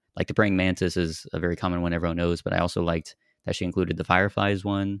of like the praying mantis is a very common one everyone knows, but I also liked that she included the fireflies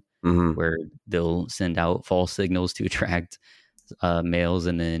one, where they'll send out false signals to attract males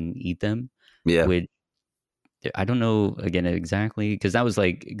and then eat them. Yeah. Which I don't know, again, exactly, because that was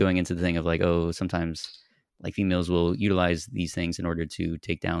like going into the thing of like, oh, sometimes like females will utilize these things in order to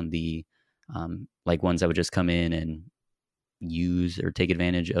take down the like ones that would just come in and use or take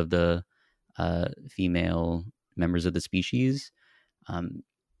advantage of the female members of the species.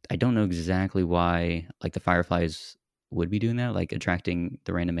 I don't know exactly why like the fireflies would be doing that, like attracting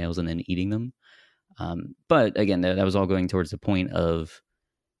the random males and then eating them. But again, that was all going towards the point of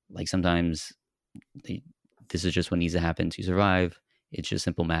like sometimes this is just what needs to happen to survive. It's just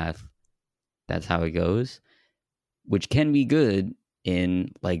simple math. That's how it goes, which can be good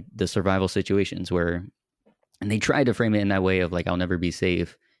in like the survival situations where, and they try to frame it in that way of like, I'll never be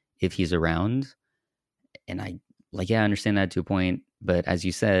safe if he's around. And I like, yeah, I understand that to a point. But as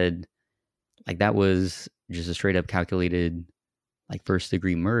you said, like that was just a straight up calculated like first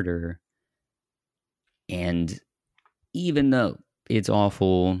degree murder. And even though it's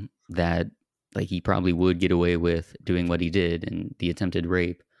awful that like he probably would get away with doing what he did and the attempted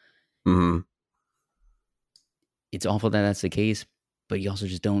rape, it's awful that that's the case, but you also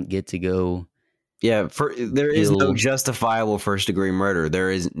just don't get to go. Yeah, there is no justifiable first degree murder. There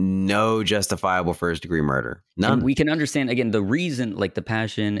is no justifiable first degree murder. None. And we can understand, again, the reason, like the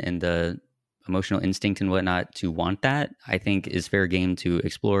passion and the emotional instinct and whatnot to want that, I think is fair game to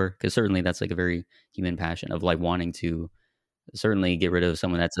explore, because certainly that's like a very human passion of like wanting to certainly get rid of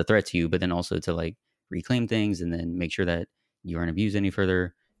someone that's a threat to you, but then also to like reclaim things and then make sure that you aren't abused any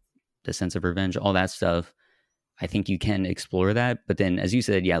further, the sense of revenge, all that stuff. I think you can explore that. But then, as you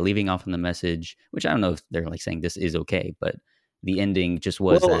said, yeah, leaving off on the message, which I don't know if they're like saying this is okay, but the ending just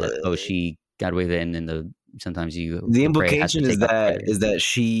was that, oh, she got away with it, and then sometimes the implication is that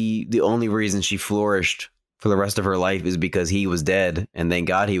she, the only reason she flourished for the rest of her life is because he was dead, and thank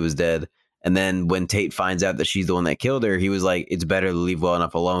God he was dead. And then when Tate finds out that she's the one that killed her, he was like, it's better to leave well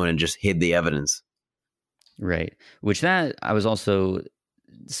enough alone, and just hid the evidence. Right. Which that I was also,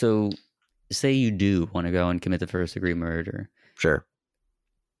 so say you do want to go and commit the first degree murder. Sure.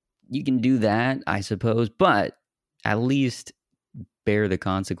 You can do that, I suppose, but at least bear the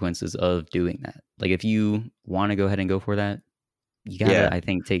consequences of doing that. Like if you want to go ahead and go for that, you gotta, I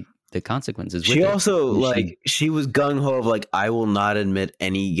think, take the consequences. She also she was gung ho of like, I will not admit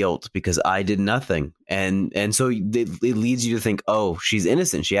any guilt because I did nothing, and so it leads you to think, oh, she's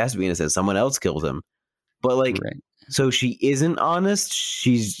innocent. She has to be innocent. Someone else killed him, but like, so she isn't honest.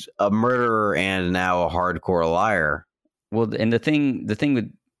 She's a murderer and now a hardcore liar. Well, and the thing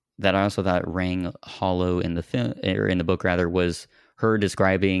with that I also thought rang hollow in the film, or in the book rather, was her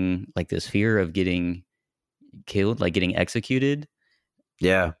describing like this fear of getting killed, like getting executed.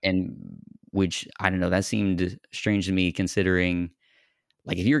 Yeah. And which, I don't know, that seemed strange to me, considering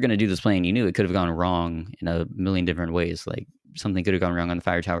like if you were going to do this plan, you knew it could have gone wrong in a million different ways. Like something could have gone wrong on the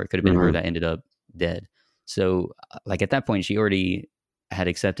fire tower. It could have been her that ended up dead. So like at that point, she already had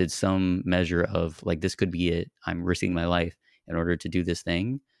accepted some measure of like, this could be it. I'm risking my life in order to do this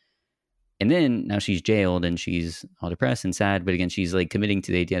thing. And then now she's jailed and she's all depressed and sad. But again, she's like committing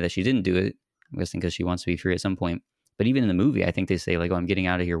to the idea that she didn't do it. I'm guessing because she wants to be free at some point. But even in the movie, I think they say like, oh, I'm getting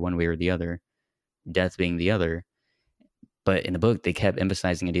out of here one way or the other, death being the other. But in the book, they kept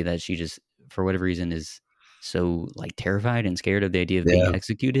emphasizing the idea that she just, for whatever reason, is so like terrified and scared of the idea of being Yeah.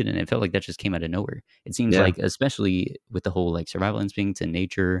 executed. And it felt like that just came out of nowhere. It seems Yeah. like, especially with the whole like survival instincts and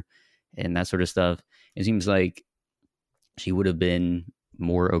nature and that sort of stuff, it seems like she would have been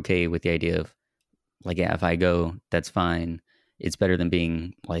more okay with the idea of like, yeah, if I go, that's fine. It's better than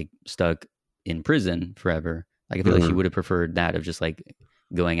being like stuck in prison forever. Like, I feel like she Mhm. would have preferred that of just like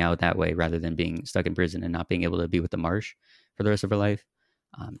going out that way rather than being stuck in prison and not being able to be with the marsh for the rest of her life.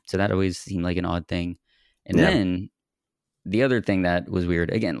 So that always seemed like an odd thing. And Yeah. then the other thing that was weird,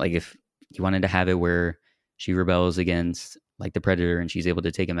 again, like if you wanted to have it where she rebels against like the predator and she's able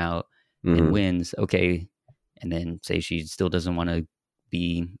to take him out and Mhm. wins, okay. And then say she still doesn't want to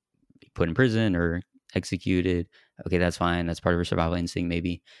be put in prison or executed. Okay, that's fine. That's part of her survival instinct,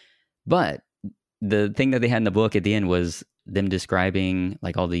 maybe. But the thing that they had in the book at the end was them describing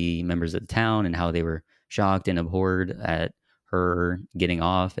like all the members of the town and how they were shocked and abhorred at her getting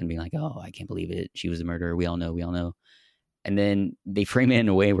off and being like, oh, I can't believe it. She was a murderer. We all know. We all know. And then they frame it in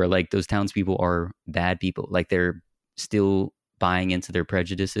a way where like those townspeople are bad people. Like they're still buying into their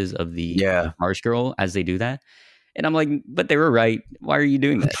prejudices of the Yeah. Marsh girl as they do that. And I'm like, but they were right. Why are you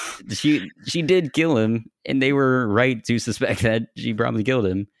doing that? She did kill him, and they were right to suspect that she probably killed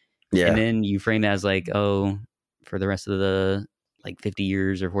him. And Yeah. then you frame it as like, oh, for the rest of the like 50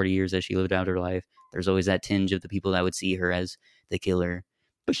 years or 40 years that she lived out her life, there's always that tinge of the people that would see her as the killer.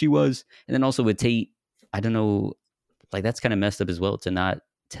 But she was. And then also with Tate, I don't know, like that's kind of messed up as well to not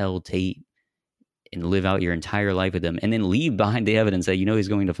tell Tate and live out your entire life with him and then leave behind the evidence that you know he's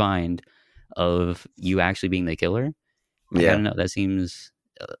going to find of you actually being the killer. Like, I Yeah. don't know. That seems,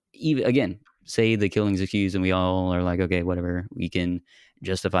 even again, say the killing's accused and we all are like, okay, whatever, we can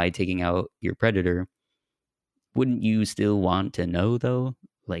justify taking out your predator. Wouldn't you still want to know, though?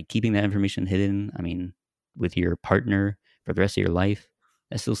 Like, keeping that information hidden, I mean, with your partner for the rest of your life,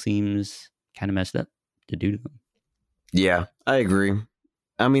 that still seems kind of messed up to do to them. Yeah, I agree.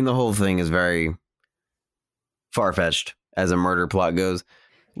 I mean, the whole thing is very far-fetched as a murder plot goes.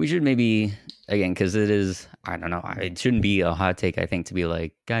 We should maybe, again, because it is, I don't know, it shouldn't be a hot take, I think, to be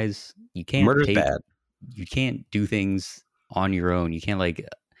like, guys, you can't Murder's take, bad. you can't do things on your own. You can't, like,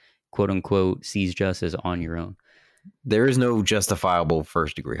 quote unquote, seize justice on your own. There is no justifiable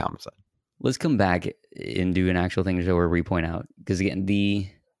first-degree homicide. Let's come back and do an actual thing to show where we point out. Because, again,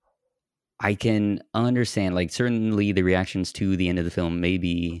 I can understand, like, certainly the reactions to the end of the film may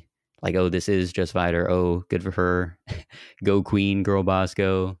be like, oh, this is justified, or oh, good for her. Go queen, girl boss,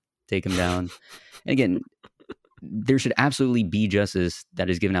 go. Take him down. And again, there should absolutely be justice that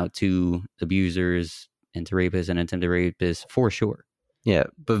is given out to abusers and to rapists and attempted rapists for sure. Yeah,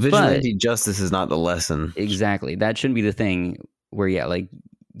 but vigilante justice is not the lesson. Exactly. That shouldn't be the thing where, yeah, like...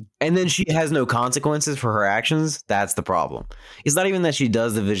 And then she has no consequences for her actions. That's the problem. It's not even that she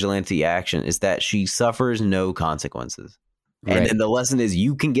does the vigilante action. It's that she suffers no consequences. Right. And then the lesson is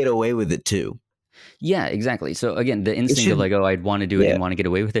you can get away with it too. Yeah, exactly. So again, the instinct of like, oh, I'd want to do it and want to get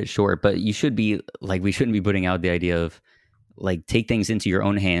away with it, sure. But you should be like, we shouldn't be putting out the idea of like, take things into your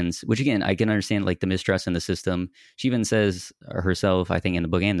own hands, which again, I can understand like the mistrust in the system. She even says herself, I think in the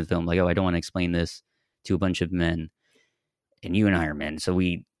book and the film, like, oh, I don't want to explain this to a bunch of men. And you and I are men. So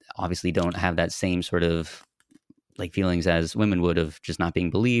we obviously don't have that same sort of like feelings as women would of just not being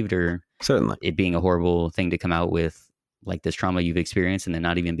believed or certainly it being a horrible thing to come out with, like this trauma you've experienced and then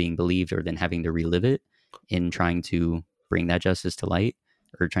not even being believed or then having to relive it in trying to bring that justice to light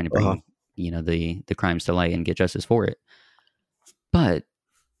or trying to bring, you know, the crimes to light and get justice for it. But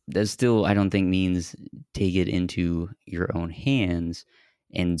that still, I don't think means take it into your own hands.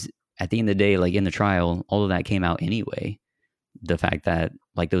 And at the end of the day, like in the trial, all of that came out anyway. The fact that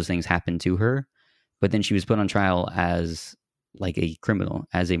like those things happened to her, but then she was put on trial as like a criminal,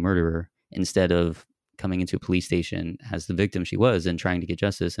 as a murderer, instead of coming into a police station as the victim she was and trying to get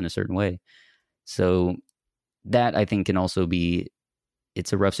justice in a certain way. So that I think can also be,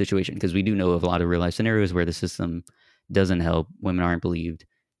 it's a rough situation because we do know of a lot of real life scenarios where the system doesn't help, women aren't believed,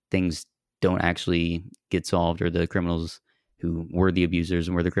 things don't actually get solved, or the criminals who were the abusers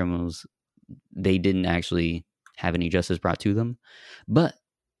and were the criminals, they didn't actually have any justice brought to them. But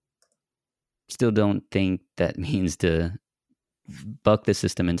still don't think that means to buck the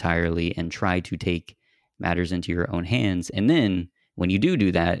system entirely and try to take matters into your own hands. And then when you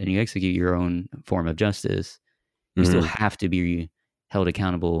do that and you execute your own form of justice, you still have to be held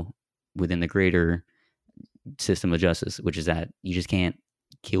accountable within the greater system of justice, which is that you just can't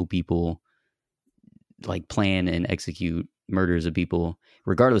kill people, like plan and execute murders of people,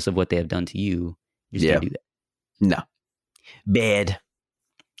 regardless of what they have done to you. You just can't do that. No. Bad.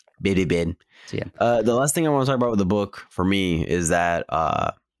 Bitty bad. So, yeah. The last thing I want to talk about with the book for me is that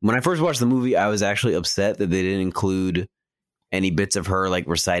when I first watched the movie, I was actually upset that they didn't include any bits of her like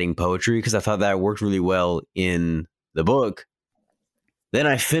reciting poetry, because I thought that worked really well in the book. Then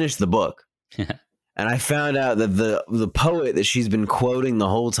I finished the book and I found out that the poet that she's been quoting the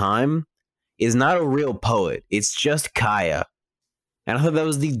whole time is not a real poet. It's just Kaya. And I thought that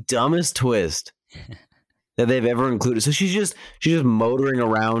was the dumbest twist that they've ever included. So she's just motoring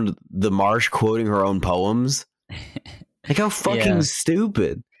around the marsh quoting her own poems. Like, how fucking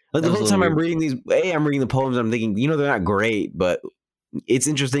stupid. Like, the whole time I'm reading I'm reading the poems, I'm thinking, they're not great, but it's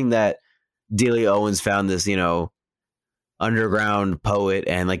interesting that Delia Owens found this, underground poet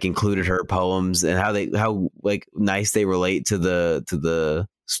and like included her poems and how like nice they relate to the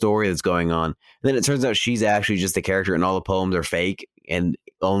story that's going on. And then it turns out she's actually just a character and all the poems are fake and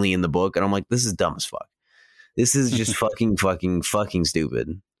only in the book. And I'm like, this is dumb as fuck. This is just fucking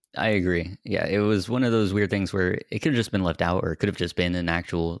stupid. I agree. Yeah, it was one of those weird things where it could have just been left out, or it could have just been an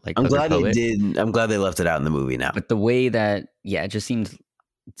actual like. I'm glad they did. I'm glad they left it out in the movie now. But the way that, it just seemed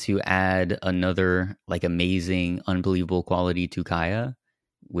to add another like amazing, unbelievable quality to Kaya,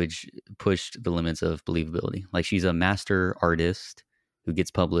 which pushed the limits of believability. Like, she's a master artist who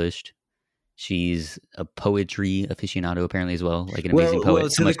gets published. She's a poetry aficionado apparently as well, like an amazing poet. Well,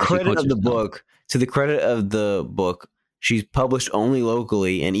 to the credit of the book, she's published only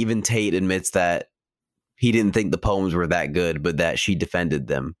locally, and even Tate admits that he didn't think the poems were that good, but that she defended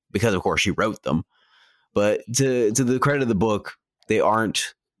them because, of course, she wrote them. But to the credit of the book, they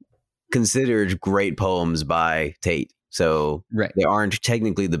aren't considered great poems by Tate. So They aren't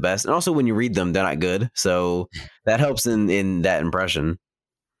technically the best. And also, when you read them, they're not good. So that helps in that impression.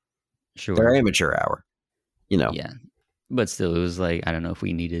 Sure. They're amateur hour, Yeah. But still, it was like, I don't know if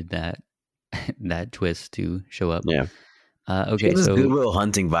we needed that twist to show up. Yeah. Okay. She has this Goodwill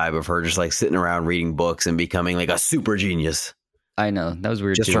Hunting vibe of her just like sitting around reading books and becoming like a super genius. I know. That was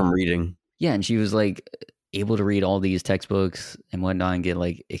weird just too. From reading. Yeah. And she was like able to read all these textbooks and whatnot and get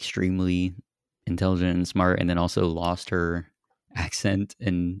like extremely intelligent and smart, and then also lost her accent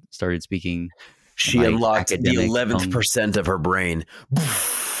and started speaking. She unlocked the 11th percent of her brain.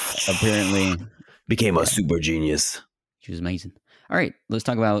 Apparently became a super genius. She was amazing. All right, let's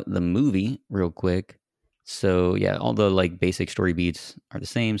talk about the movie real quick. So all the like basic story beats are the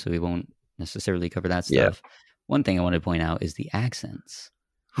same, so we won't necessarily cover that stuff. One thing I want to point out is the accents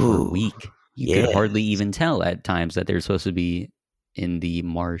were weak. You could hardly even tell at times that they're supposed to be in the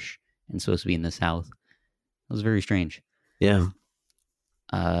marsh and supposed to be in the South. It was very strange. Yeah.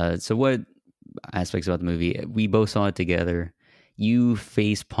 So what aspects about the movie? We both saw it together. You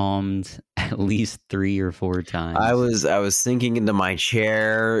face palmed at least 3 or 4 times. I was sinking into my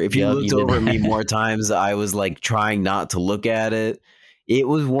chair. If you looked over at me more times, I was like trying not to look at it. It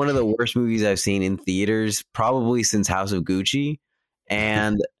was one of the worst movies I've seen in theaters, probably since House of Gucci.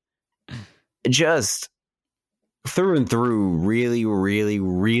 And just through and through, really, really,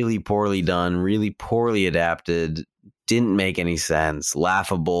 really poorly done, really poorly adapted, didn't make any sense,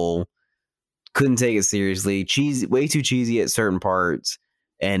 laughable. Couldn't take it seriously. Cheesy, way too cheesy at certain parts,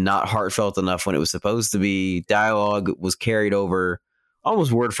 and not heartfelt enough when it was supposed to be. Dialogue was carried over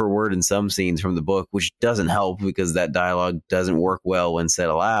almost word for word in some scenes from the book, which doesn't help because that dialogue doesn't work well when said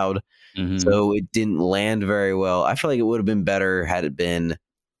aloud. Mm-hmm. So it didn't land very well. I feel like it would have been better had it been.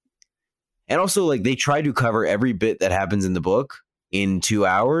 And also, like, they tried to cover every bit that happens in the book in 2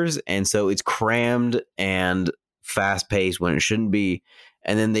 hours, and so it's crammed and fast paced when it shouldn't be.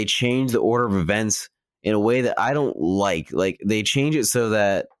 And then they change the order of events in a way that I don't like. Like, they change it so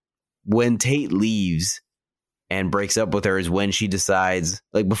that when Tate leaves and breaks up with her is when she decides,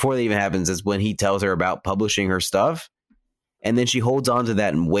 like, before that even happens, is when he tells her about publishing her stuff. And then she holds on to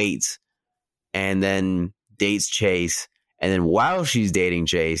that and waits, and then dates Chase. And then while she's dating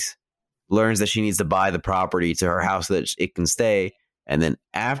Chase, learns that she needs to buy the property to her house so that it can stay. And then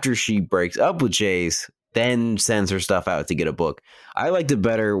after she breaks up with Chase, then sends her stuff out to get a book. I liked it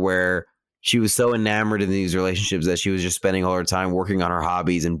better where she was so enamored in these relationships that she was just spending all her time working on her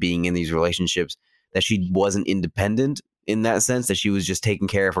hobbies and being in these relationships, that she wasn't independent in that sense, that she was just taking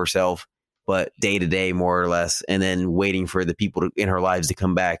care of herself, but day to day, more or less, and then waiting for the people in her lives to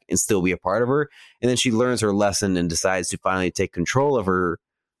come back and still be a part of her. And then she learns her lesson and decides to finally take control of her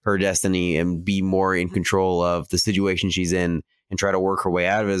destiny and be more in control of the situation she's in and try to work her way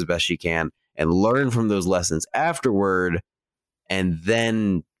out of it as best she can and learn from those lessons afterward, and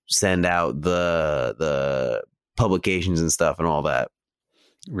then send out the publications and stuff and all that.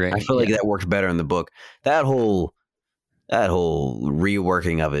 Right. I feel like that worked better in the book. That whole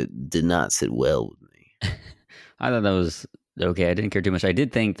reworking of it did not sit well with me. I thought that was okay. I didn't care too much. I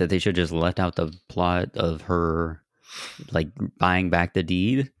did think that they should just let out the plot of her like buying back the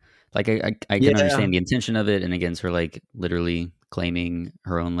deed. Like I can understand the intention of it, and against her like literally claiming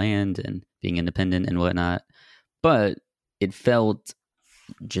her own land and being independent and whatnot. But it felt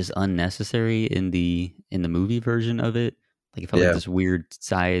just unnecessary in the movie version of it. Like it felt like this weird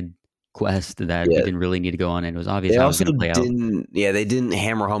side quest that we didn't really need to go on, and it was obvious how it was going to play out. They didn't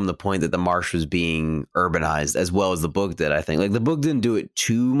hammer home the point that the marsh was being urbanized as well as the book did. I think like the book didn't do it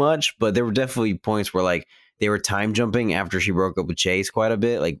too much, but there were definitely points where like they were time jumping after she broke up with Chase quite a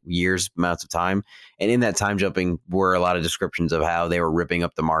bit, like years amounts of time. And in that time jumping were a lot of descriptions of how they were ripping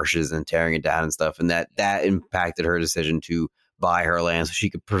up the marshes and tearing it down and stuff, and that impacted her decision to buy her land so she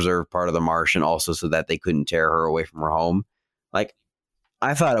could preserve part of the marsh, and also so that they couldn't tear her away from her home. Like,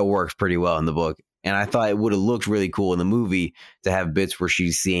 I thought it works pretty well in the book, and I thought it would have looked really cool in the movie to have bits where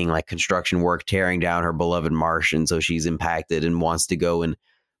she's seeing like construction work tearing down her beloved marsh, and so she's impacted and wants to go and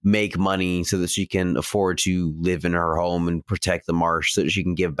make money so that she can afford to live in her home and protect the marsh so that she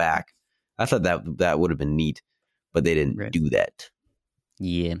can give back. I thought that would have been neat, but they didn't do that.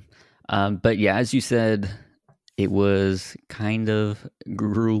 Yeah. But yeah, as you said, it was kind of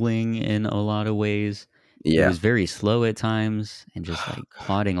grueling in a lot of ways. Yeah. It was very slow at times and just like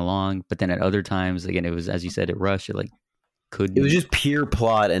plodding along. But then at other times, again, it was, as you said, it rushed. It like couldn't. It was just pure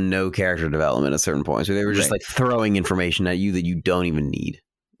plot and no character development at certain points. So they were just like throwing information at you that you don't even need.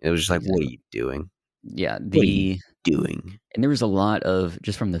 It was just like, what are you doing? Yeah. What are you doing? And there was a lot of,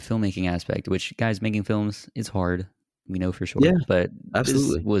 just from the filmmaking aspect, which guys making films, it's hard. We know for sure. Yeah, but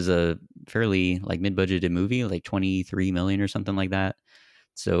absolutely. This was a fairly like mid-budgeted movie, like 23 million or something like that.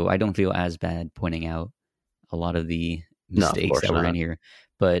 So I don't feel as bad pointing out a lot of the mistakes that were in here.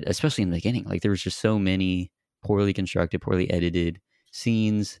 But especially in the beginning, like there was just so many poorly constructed, poorly edited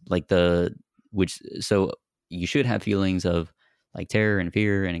scenes, like so you should have feelings of like terror and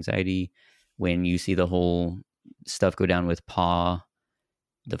fear and anxiety when you see the whole stuff go down with Pa,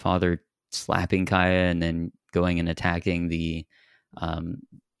 the father slapping Kaya and then going and attacking the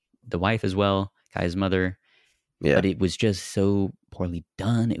wife as well, Kaya's mother. Yeah. But it was just so poorly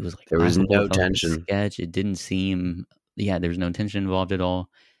done. It was like there was no tension. Sketch. It didn't seem there was no tension involved at all.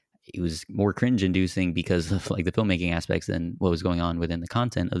 It was more cringe inducing because of like the filmmaking aspects than what was going on within the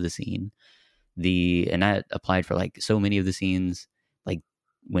content of the scene. And that applied for like so many of the scenes. Like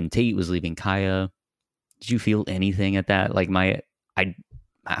when Tate was leaving Kaya, did you feel anything at that? Like my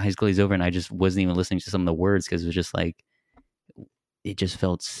eyes glazed over and I just wasn't even listening to some of the words because it was just like, it just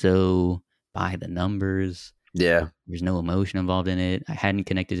felt so by the numbers. Yeah. There's no emotion involved in it. I hadn't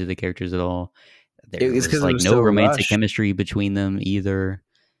connected to the characters at all. There was like no romantic chemistry between them either.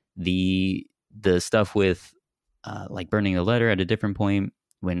 The stuff with like burning the letter at a different point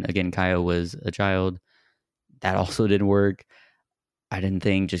when, again, Kaya was a child, that also didn't work. I didn't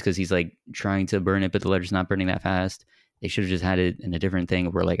think just because he's like trying to burn it, but the letter's not burning that fast. They should have just had it in a different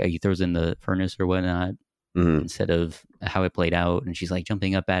thing where like he throws in the furnace or whatnot instead of how it played out. And she's like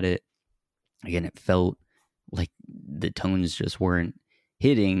jumping up at it. Again, it felt like the tones just weren't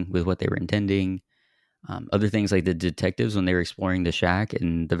hitting with what they were intending. Other things like the detectives when they were exploring the shack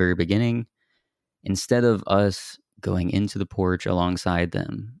in the very beginning, instead of us going into the porch alongside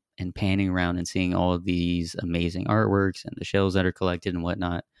them and panning around and seeing all of these amazing artworks and the shells that are collected and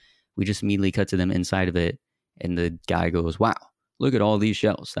whatnot, we just immediately cut to them inside of it. And the guy goes, wow, look at all these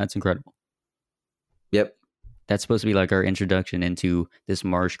shells. That's incredible. Yep. That's supposed to be like our introduction into this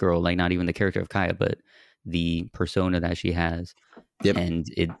marsh girl, like not even the character of Kaya, but the persona that she has. Yep. And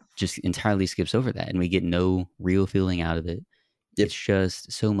it just entirely skips over that. And we get no real feeling out of it. Yep. It's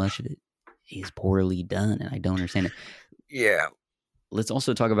just so much of it is poorly done. And I don't understand it. Yeah. Let's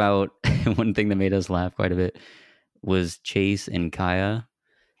also talk about one thing that made us laugh quite a bit was Chase and Kaya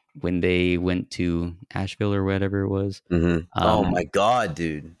when they went to Asheville or whatever it was. Mm-hmm. Oh my God,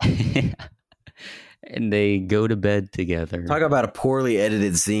 dude. And they go to bed together. Talk about a poorly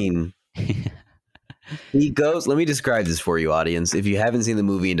edited scene. He goes, let me describe this for you, audience. If you haven't seen the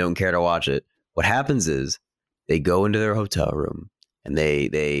movie and don't care to watch it, what happens is they go into their hotel room and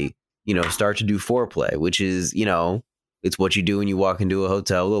they start to do foreplay, which is, it's what you do when you walk into a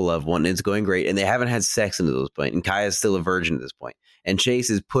hotel with a loved one. And it's going great. And they haven't had sex until this point. And Kaya's still a virgin at this point. And Chase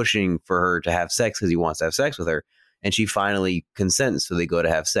is pushing for her to have sex because he wants to have sex with her. And she finally consents. So they go to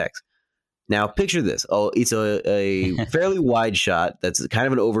have sex. Now, picture this. Oh, it's a fairly wide shot that's kind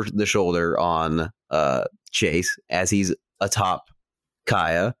of an over the shoulder on Chase as he's atop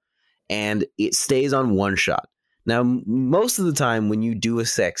Kaya, and it stays on one shot. Now, most of the time when you do a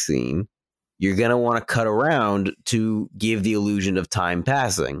sex scene, you're going to want to cut around to give the illusion of time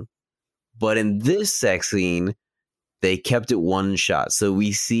passing. But in this sex scene, they kept it one shot. So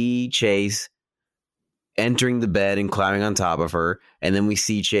we see Chase entering the bed and climbing on top of her. And then we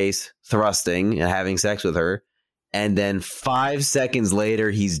see Chase thrusting and having sex with her. And then 5 seconds later,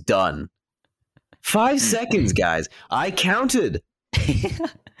 he's done. 5 seconds, guys. I counted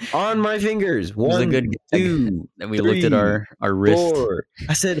on my fingers. 1, 2, and we 3, looked at our wrist. 4.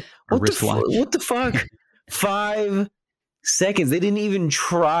 I said, what the fuck? 5 seconds. They didn't even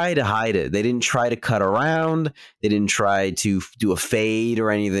try to hide it. They didn't try to cut around. They didn't try to do a fade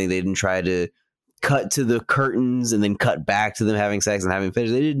or anything. They didn't try to cut to the curtains and then cut back to them having sex and having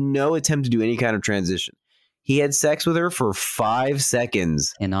finished. They did no attempt to do any kind of transition. He had sex with her for 5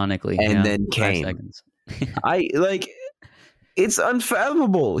 seconds. Canonically. And then came. 5 seconds. It's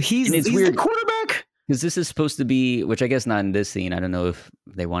unfathomable. He's weird. The quarterback. Because this is supposed to be, which I guess not in this scene. I don't know if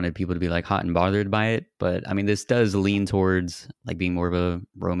they wanted people to be like hot and bothered by it, but I mean, this does lean towards like being more of a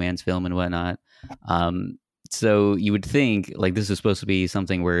romance film and whatnot. So you would think like this is supposed to be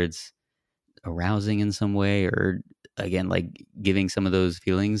something where it's arousing in some way, or again, like giving some of those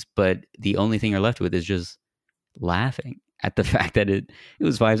feelings. But the only thing you're left with is just laughing at the fact that it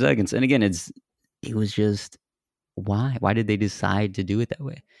was 5 seconds. And again, it was just why did they decide to do it that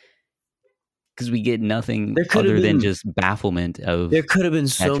way? Because we get nothing other than just bafflement of. There could have been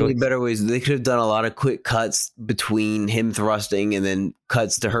so many better ways. They could have done a lot of quick cuts between him thrusting and then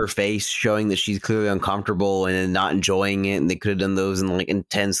cuts to her face showing that she's clearly uncomfortable and then not enjoying it. And they could have done those and like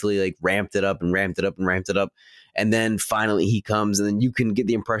intensely like ramped it up and ramped it up and ramped it up. And then finally he comes and then you can get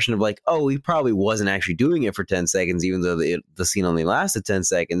the impression of like, oh, he probably wasn't actually doing it for 10 seconds, even though the scene only lasted 10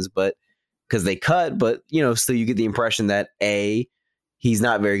 seconds, but because they cut. But, still you get the impression that A, he's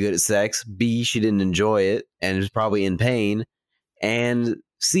not very good at sex. B, she didn't enjoy it and is probably in pain. And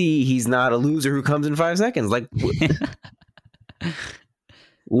C, he's not a loser who comes in 5 seconds. Like,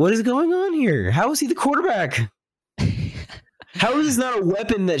 what is going on here? How is he the quarterback? How is this not a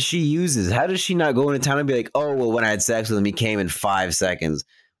weapon that she uses? How does she not go into town and be like, oh, well, when I had sex with him, he came in 5 seconds?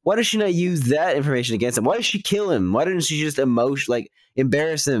 Why does she not use that information against him? Why does she kill him? Why didn't she just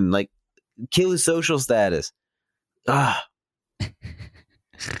embarrass him? Like, kill his social status?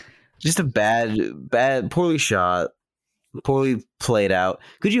 Just a bad, poorly shot, poorly played out.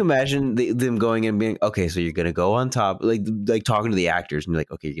 Could you imagine them going and being, okay, so you're going to go on top, like talking to the actors and be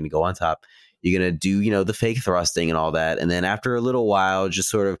like, okay, you're going to go on top. You're going to do, the fake thrusting and all that. And then after a little while, just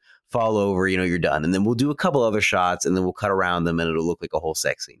sort of fall over, you're done. And then we'll do a couple other shots and then we'll cut around them and it'll look like a whole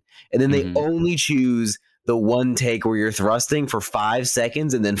sex scene. And then they only choose the one take where you're thrusting for 5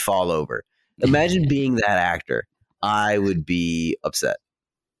 seconds and then fall over. Imagine being that actor. I would be upset.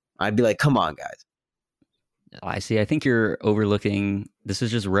 I'd be like, come on, guys. I see. I think you're overlooking. This is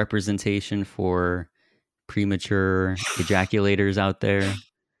just representation for premature ejaculators out there.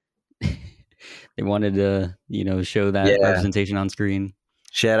 They wanted to, show that representation on screen.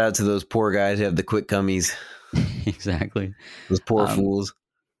 Shout out to those poor guys who have the quick cummies. Exactly. Those poor fools.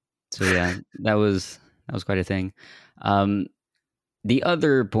 So yeah, that was quite a thing. The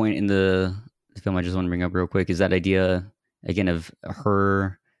other point in the film I just want to bring up real quick is that idea again of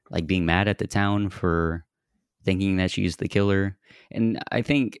her like being mad at the town for thinking that she's the killer. And I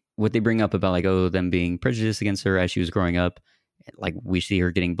think what they bring up about like, oh, them being prejudiced against her as she was growing up, like we see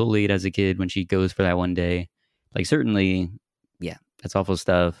her getting bullied as a kid when she goes for that one day. Like certainly, yeah, that's awful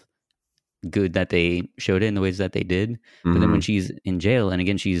stuff. Good that they showed it in the ways that they did. But then when she's in jail and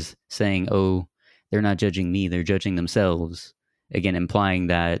again, she's saying, oh, they're not judging me, they're judging themselves. Again, implying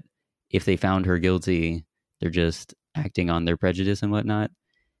that if they found her guilty, they're just acting on their prejudice and whatnot.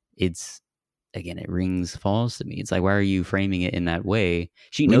 It rings false to me. It's like, why are you framing it in that way?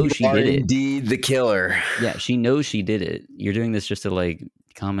 She knows she did it. Indeed the killer. Yeah, she knows she did it. You're doing this just to like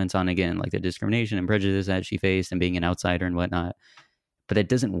comment on, again, like the discrimination and prejudice that she faced and being an outsider and whatnot. But that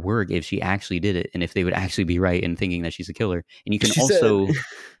doesn't work if she actually did it and if they would actually be right in thinking that she's a killer. And you can also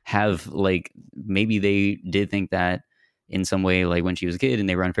have like, maybe they did think that in some way, like when she was a kid and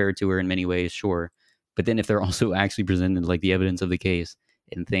they were unfair to her in many ways, sure. But then if they're also actually presented like the evidence of the case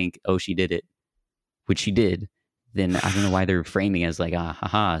and think, oh, she did it, which she did, then I don't know why they're framing it as like,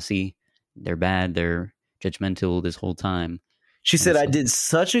 haha, see, they're bad, they're judgmental this whole time. She said, I did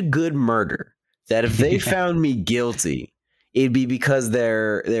such a good murder that if they found me guilty, it'd be because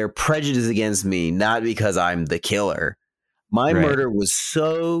they're prejudiced against me, not because I'm the killer. My murder was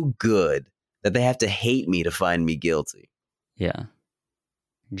so good that they have to hate me to find me guilty. Yeah.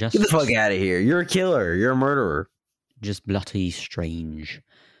 Get the fuck out of here. You're a killer. You're a murderer. Just bloody strange.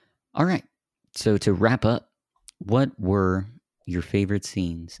 All right. So to wrap up, what were your favorite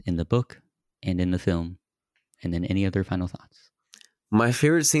scenes in the book and in the film? And then any other final thoughts? My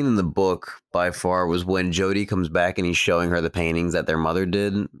favorite scene in the book by far was when Jody comes back and he's showing her the paintings that their mother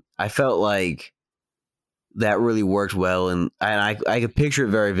did. I felt like that really worked well, and I could picture it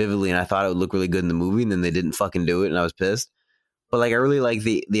very vividly, and I thought it would look really good in the movie, and then they didn't fucking do it, and I was pissed. But like, I really like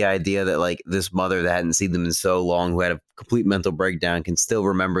the idea that like this mother that hadn't seen them in so long, who had a complete mental breakdown, can still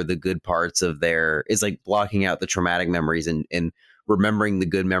remember the good parts of their. It's like blocking out the traumatic memories and remembering the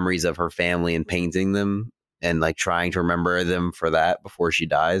good memories of her family and painting them and like trying to remember them for that before she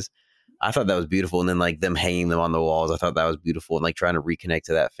dies. I thought that was beautiful, and then like them hanging them on the walls, I thought that was beautiful, and like trying to reconnect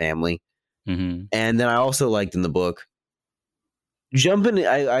to that family. Mm-hmm. And then I also liked in the book. Jumpin,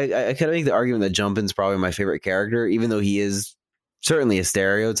 I kind of make the argument that Jumpin's probably my favorite character, even though he is certainly a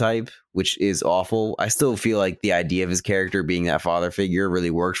stereotype, which is awful. I still feel like the idea of his character being that father figure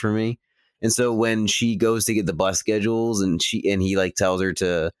really works for me. And so when she goes to get the bus schedules and he like tells her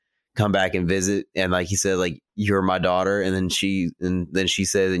to come back and visit, and like he said, like, you're my daughter, and then she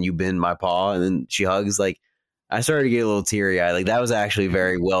says, and you've been my paw, and then she hugs, like, I started to get a little teary eyed. Like, that was actually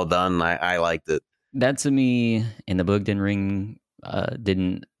very well done. I liked it. That to me in the book didn't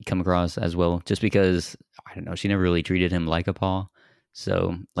come across as well, just because I don't know, she never really treated him like a paw.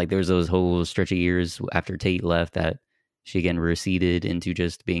 So like there was those whole stretch of years after Tate left that she again receded into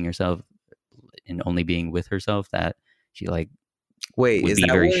just being herself and only being with herself, that she like would be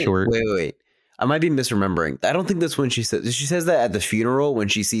very short. Wait. I might be misremembering. I don't think that's when she says that at the funeral when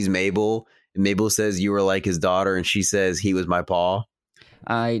she sees Mabel, and Mabel says, you were like his daughter, and she says, he was my paw.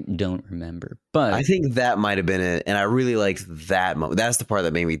 I don't remember, but I think that might have been it, and I really liked that moment. That's the part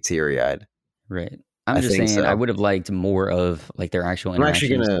that made me teary-eyed. Right. I'm just saying, so. I would have liked more of like their actual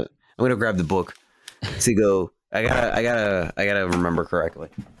interactions. I'm gonna grab the book to go. I gotta remember correctly.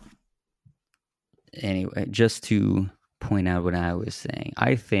 Anyway, just to point out what I was saying,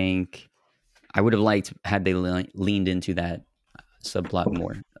 I think I would have liked had they leaned into that subplot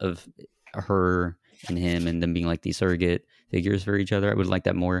more of her and him and them being like these surrogate figures for each other. I would like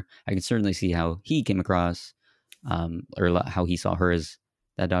that more. I can certainly see how he came across, or how he saw her as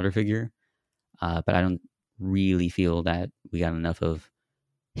that daughter figure. But I don't really feel that we got enough of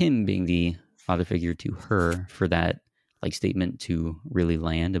him being the father figure to her for that like statement to really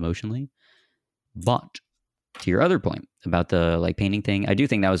land emotionally. But to your other point about the like painting thing, I do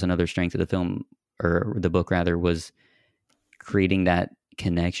think that was another strength of the film, or the book rather, was creating that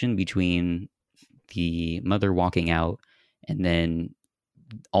connection between the mother walking out and then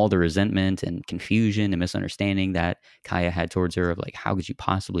all the resentment and confusion and misunderstanding that Kaya had towards her of like, how could you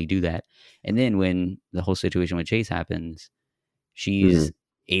possibly do that? And then when the whole situation with Chase happens, she's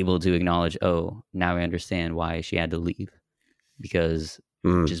able to acknowledge, oh, now I understand why she had to leave, because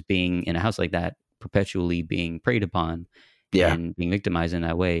just being in a house like that, perpetually being preyed upon and being victimized in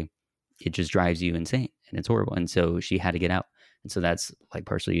that way, it just drives you insane and it's horrible. And so she had to get out. And so that's like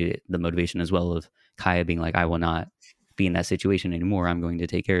partially the motivation as well of Kaya being like, I will not be in that situation anymore. I'm going to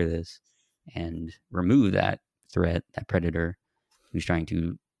take care of this and remove that threat, that predator who's trying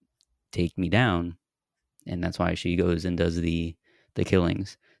to take me down. And that's why she goes and does the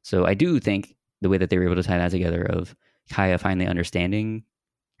killings. So I do think the way that they were able to tie that together of Kaya finally understanding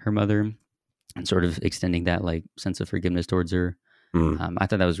her mother and sort of extending that like sense of forgiveness towards her, I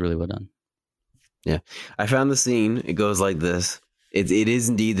thought that was really well done. Yeah. I found the scene. It goes like this. It is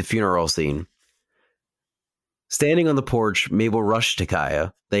indeed the funeral scene. Standing on the porch, Mabel rushed to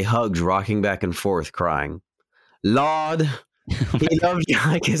Kaya. They hugged, rocking back and forth, crying. Lord, he loved you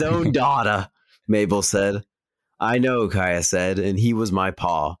like his own daughter, Mabel said. I know, Kaya said, and he was my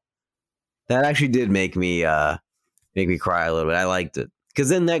paw. That actually did make me cry a little bit. I liked it. Because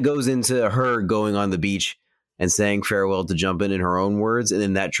then that goes into her going on the beach and saying farewell to Jumpin' in her own words, and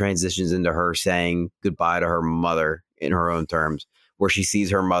then that transitions into her saying goodbye to her mother in her own terms, where she sees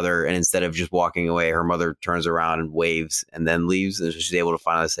her mother, and instead of just walking away, her mother turns around and waves and then leaves, and so she's able to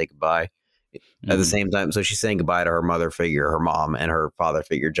finally say goodbye at the same time. So she's saying goodbye to her mother figure, her mom, and her father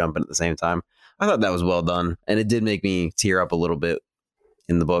figure, Jumpin' at the same time. I thought that was well done, and it did make me tear up a little bit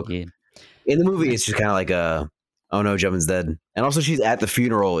in the book. Yeah. In the movie, it's just kind of like oh no, Jumpin's dead. And also she's at the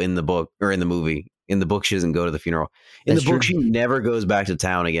funeral in the book, or in the movie. In the book, she doesn't go to the funeral. In the book, she never goes back to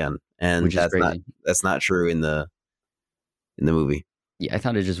town again. And that's not true in the movie. Yeah, I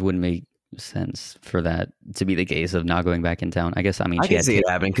thought it just wouldn't make sense for that to be the case of not going back in town. I guess, I mean, I can see it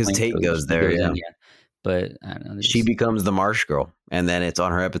happening because Tate goes there. Yeah. But I don't know. She becomes the Marsh Girl, and then it's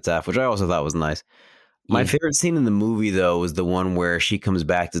on her epitaph, which I also thought was nice. My favorite scene in the movie, though, was the one where she comes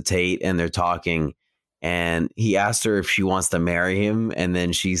back to Tate and they're talking, and he asks her if she wants to marry him, and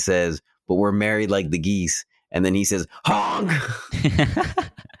then she says, "But we're married like the geese," and then he says, "Honk."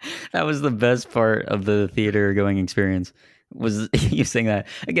 That was the best part of the theater going experience. Was you saying that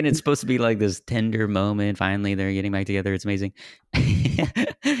again? It's supposed to be like this tender moment. Finally, they're getting back together. It's amazing.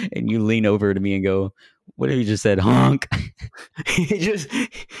 And you lean over to me and go, "What have you just said, honk?"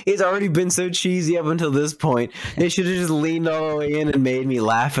 It's already been so cheesy up until this point. They should have just leaned all the way in and made me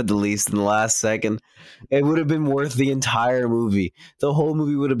laugh at the least in the last second. It would have been worth the entire movie. The whole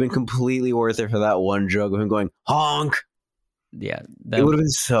movie would have been completely worth it for that one joke of him going honk. Yeah, it would have been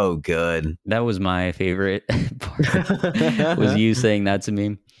so good. That was my favorite part. Was you saying that to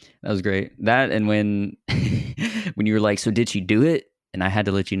me? That was great. That and when you were like, "So did she do it?" And I had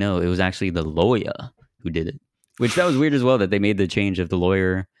to let you know it was actually the lawyer who did it. Which that was weird as well, that they made the change of the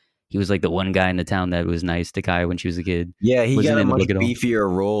lawyer. He was like the one guy in the town that was nice to Kai when she was a kid. Yeah, he got a much beefier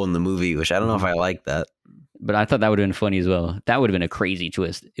role in the movie, which I don't know if I like that. But I thought that would have been funny as well. That would have been a crazy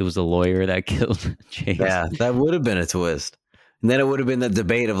twist. It was the lawyer that killed Chase. Yeah, that would have been a twist. And then it would have been the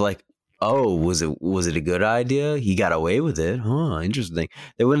debate of like, oh, was it a good idea? He got away with it. Huh, interesting.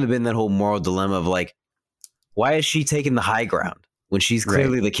 There wouldn't have been that whole moral dilemma of like, why is she taking the high ground when she's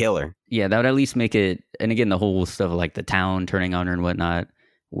clearly the killer? Yeah, that would at least make it, and again, the whole stuff of like the town turning on her and whatnot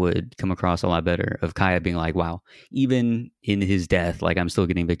would come across a lot better, of Kaya being like, wow, even in his death, like I'm still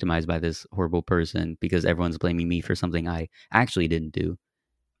getting victimized by this horrible person because everyone's blaming me for something I actually didn't do.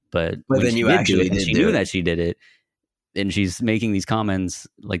 But then you actually did she knew that she did it. And she's making these comments,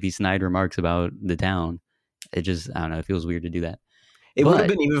 like these snide remarks about the town. It just, I don't know, it feels weird to do that. It would have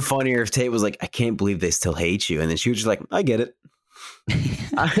been even funnier if Tate was like, I can't believe they still hate you. And then she was just like, I get it.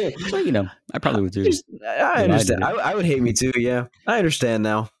 Well, you know, I probably would too. I understand. I would hate me too. Yeah, I understand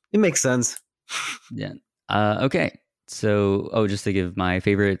now. It makes sense. Yeah. Okay. So, just to give my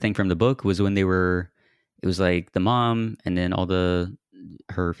favorite thing from the book was when it was like the mom and then all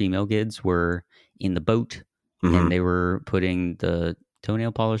her female kids were in the boat. Mm-hmm. And they were putting the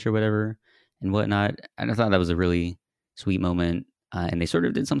toenail polish or whatever and whatnot. And I thought that was a really sweet moment. And they sort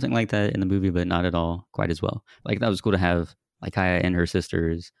of did something like that in the movie, but not at all quite as well. Like, that was cool to have like Kaya and her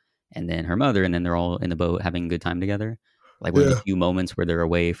sisters and then her mother, and then they're all in the boat having a good time together. Like one of the few moments where they're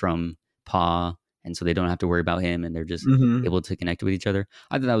away from Pa, and so they don't have to worry about him and they're just able to connect with each other.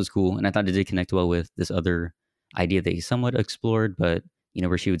 I thought that was cool. And I thought it did connect well with this other idea that he somewhat explored, but, you know,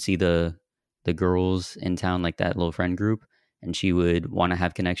 where she would see the girls in town, like that little friend group, and she would want to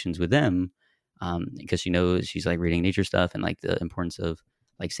have connections with them because she knows she's like reading nature stuff and like the importance of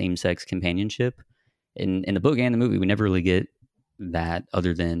like same-sex companionship. In the book and the movie, we never really get that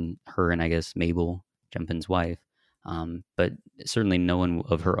other than her and I guess Mabel, Jumpin's wife. But certainly no one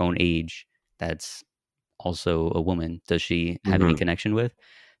of her own age that's also a woman does she have any connection with.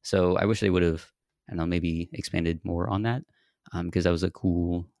 So I wish they would have, I don't know, maybe expanded more on that because that was a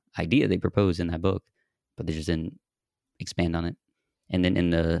cool idea they proposed in that book, but they just didn't expand on it. And then in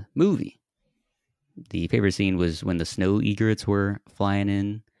the movie, the favorite scene was when the snow egrets were flying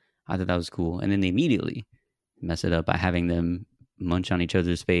in. I thought that was cool. And then they immediately mess it up by having them munch on each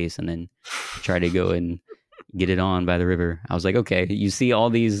other's face and then try to go and get it on by the river. I was like, okay, you see all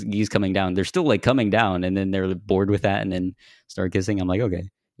these geese coming down. They're still like coming down and then they're bored with that and then start kissing. I'm like, okay,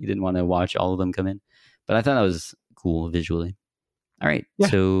 you didn't want to watch all of them come in. But I thought that was cool visually. All right,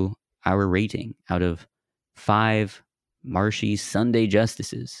 so our rating out of 5 Marshy Sunday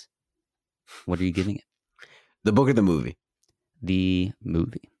Justices. What are you giving it? The book or the movie? The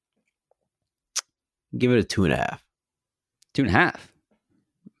movie. Give it a 2.5. 2.5?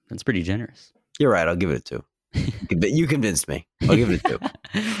 That's pretty generous. You're right, I'll give it a 2. You convinced me. I'll give it a 2.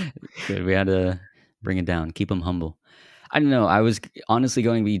 Good, we had to bring it down. Keep them humble. I don't know. I was honestly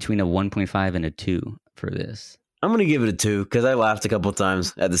going between a 1.5 and a 2 for this. I'm going to give it a 2 because I laughed a couple of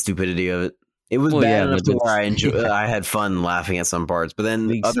times at the stupidity of it. It was bad enough to where I had fun laughing at some parts, but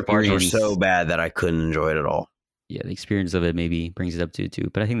then other parts were so bad that I couldn't enjoy it at all. Yeah, the experience of it maybe brings it up to a 2,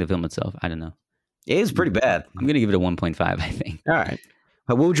 but I think the film itself, I don't know. It is pretty bad. I'm going to give it a 1.5, I think. All right.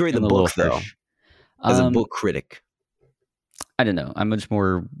 What would you rate the book, though, as a book critic? I don't know. I'm much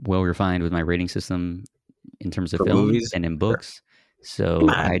more well-refined with my rating system in terms of film movies and in books. Sure. So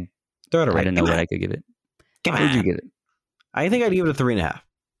I don't know what I could give it. What would you give it? I think I'd give it a 3.5.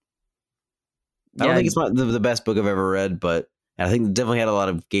 I don't think it's not the best book I've ever read, but I think it definitely had a lot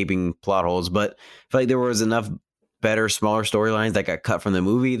of gaping plot holes. But I feel like there was enough better, smaller storylines that got cut from the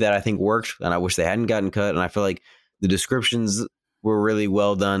movie that I think worked, and I wish they hadn't gotten cut. And I feel like the descriptions were really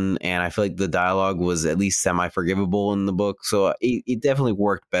well done, and I feel like the dialogue was at least semi-forgivable in the book. So it definitely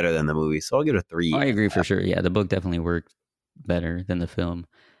worked better than the movie. So I'll give it a 3. I agree for sure. Yeah, the book definitely worked better than the film.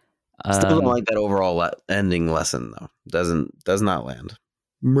 Still don't like that overall ending lesson though. Does not land.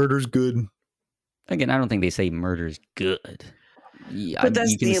 Murder's good. Again, I don't think they say murder's good. Yeah, But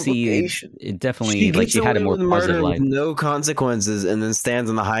that's you can the see implication. it definitely like she had a more positive life. With no consequences, and then stands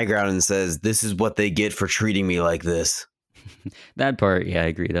on the high ground and says, "This is what they get for treating me like this." That part, yeah, I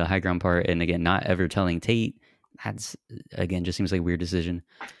agree. The high ground part, and again, not ever telling Tate. That's again just seems like a weird decision.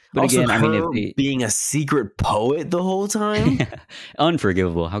 But also, again, I mean, if they, being a secret poet the whole time,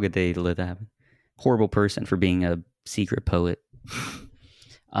 unforgivable. How could they let that happen? Horrible person for being a secret poet.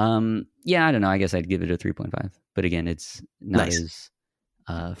 Yeah, I don't know. I guess I'd give it a 3.5. But again, it's not as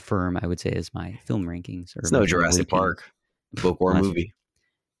firm, I would say, as my film rankings. It's no Jurassic Park book or movie.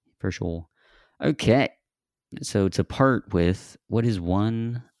 For sure. Okay. So to part with, what is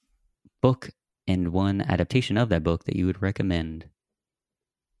one book and one adaptation of that book that you would recommend?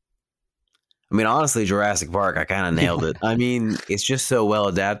 I mean, honestly, Jurassic Park, I kind of nailed it. I mean, it's just so well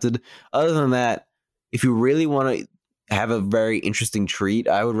adapted. Other than that, if you really want to have a very interesting treat,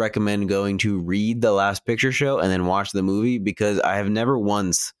 I would recommend going to read The Last Picture Show and then watch the movie, because I have never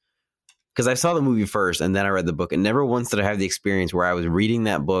once, because I saw the movie first and then I read the book, and never once did I have the experience where I was reading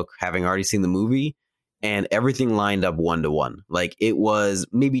that book, having already seen the movie, and everything lined up 1-to-1. Like, it was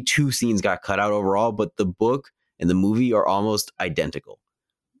maybe 2 scenes got cut out overall, but the book and the movie are almost identical.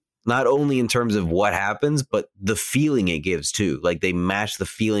 Not only in terms of what happens, but the feeling it gives too. Like, they match the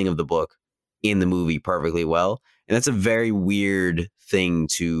feeling of the book in the movie perfectly well. And that's a very weird thing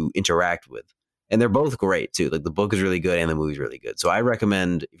to interact with. And they're both great too. Like, the book is really good and the movie's really good. So I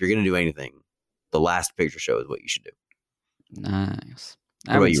recommend, if you're going to do anything, The Last Picture Show is what you should do. Nice.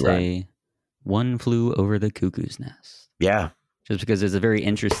 I would say One Flew Over the Cuckoo's Nest. Yeah. Just because it's a very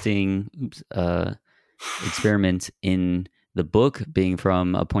interesting experiment in the book, being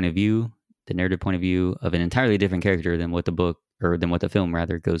from a point of view, the narrative point of view of an entirely different character than what the book, or than what the film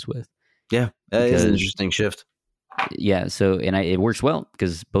rather, goes with. Yeah, that is an interesting shift. Yeah, so, and it works well,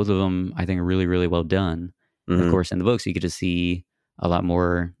 because both of them, I think, are really, really well done. Mm-hmm. Of course, in the books, you get to see a lot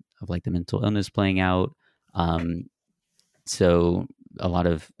more of like the mental illness playing out. So a lot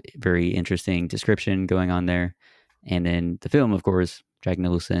of very interesting description going on there. And then the film, of course, Jack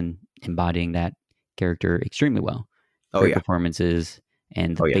Nicholson embodying that character extremely well. Great performances,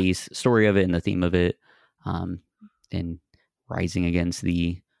 and the base story of it and the theme of it, and rising against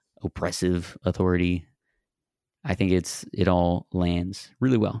the oppressive authority. I think it all lands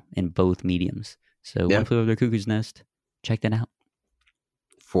really well in both mediums. So One Flew Over the Cuckoo's Nest, check that out.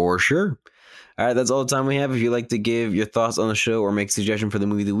 For sure. All right, that's all the time we have. If you'd like to give your thoughts on the show or make a suggestion for the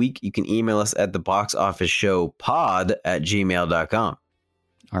movie of the week, you can email us at theboxofficeshowpod@gmail.com.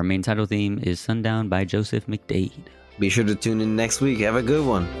 Our main title theme is Sundown by Joseph McDade. Be sure to tune in next week. Have a good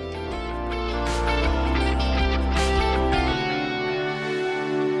one.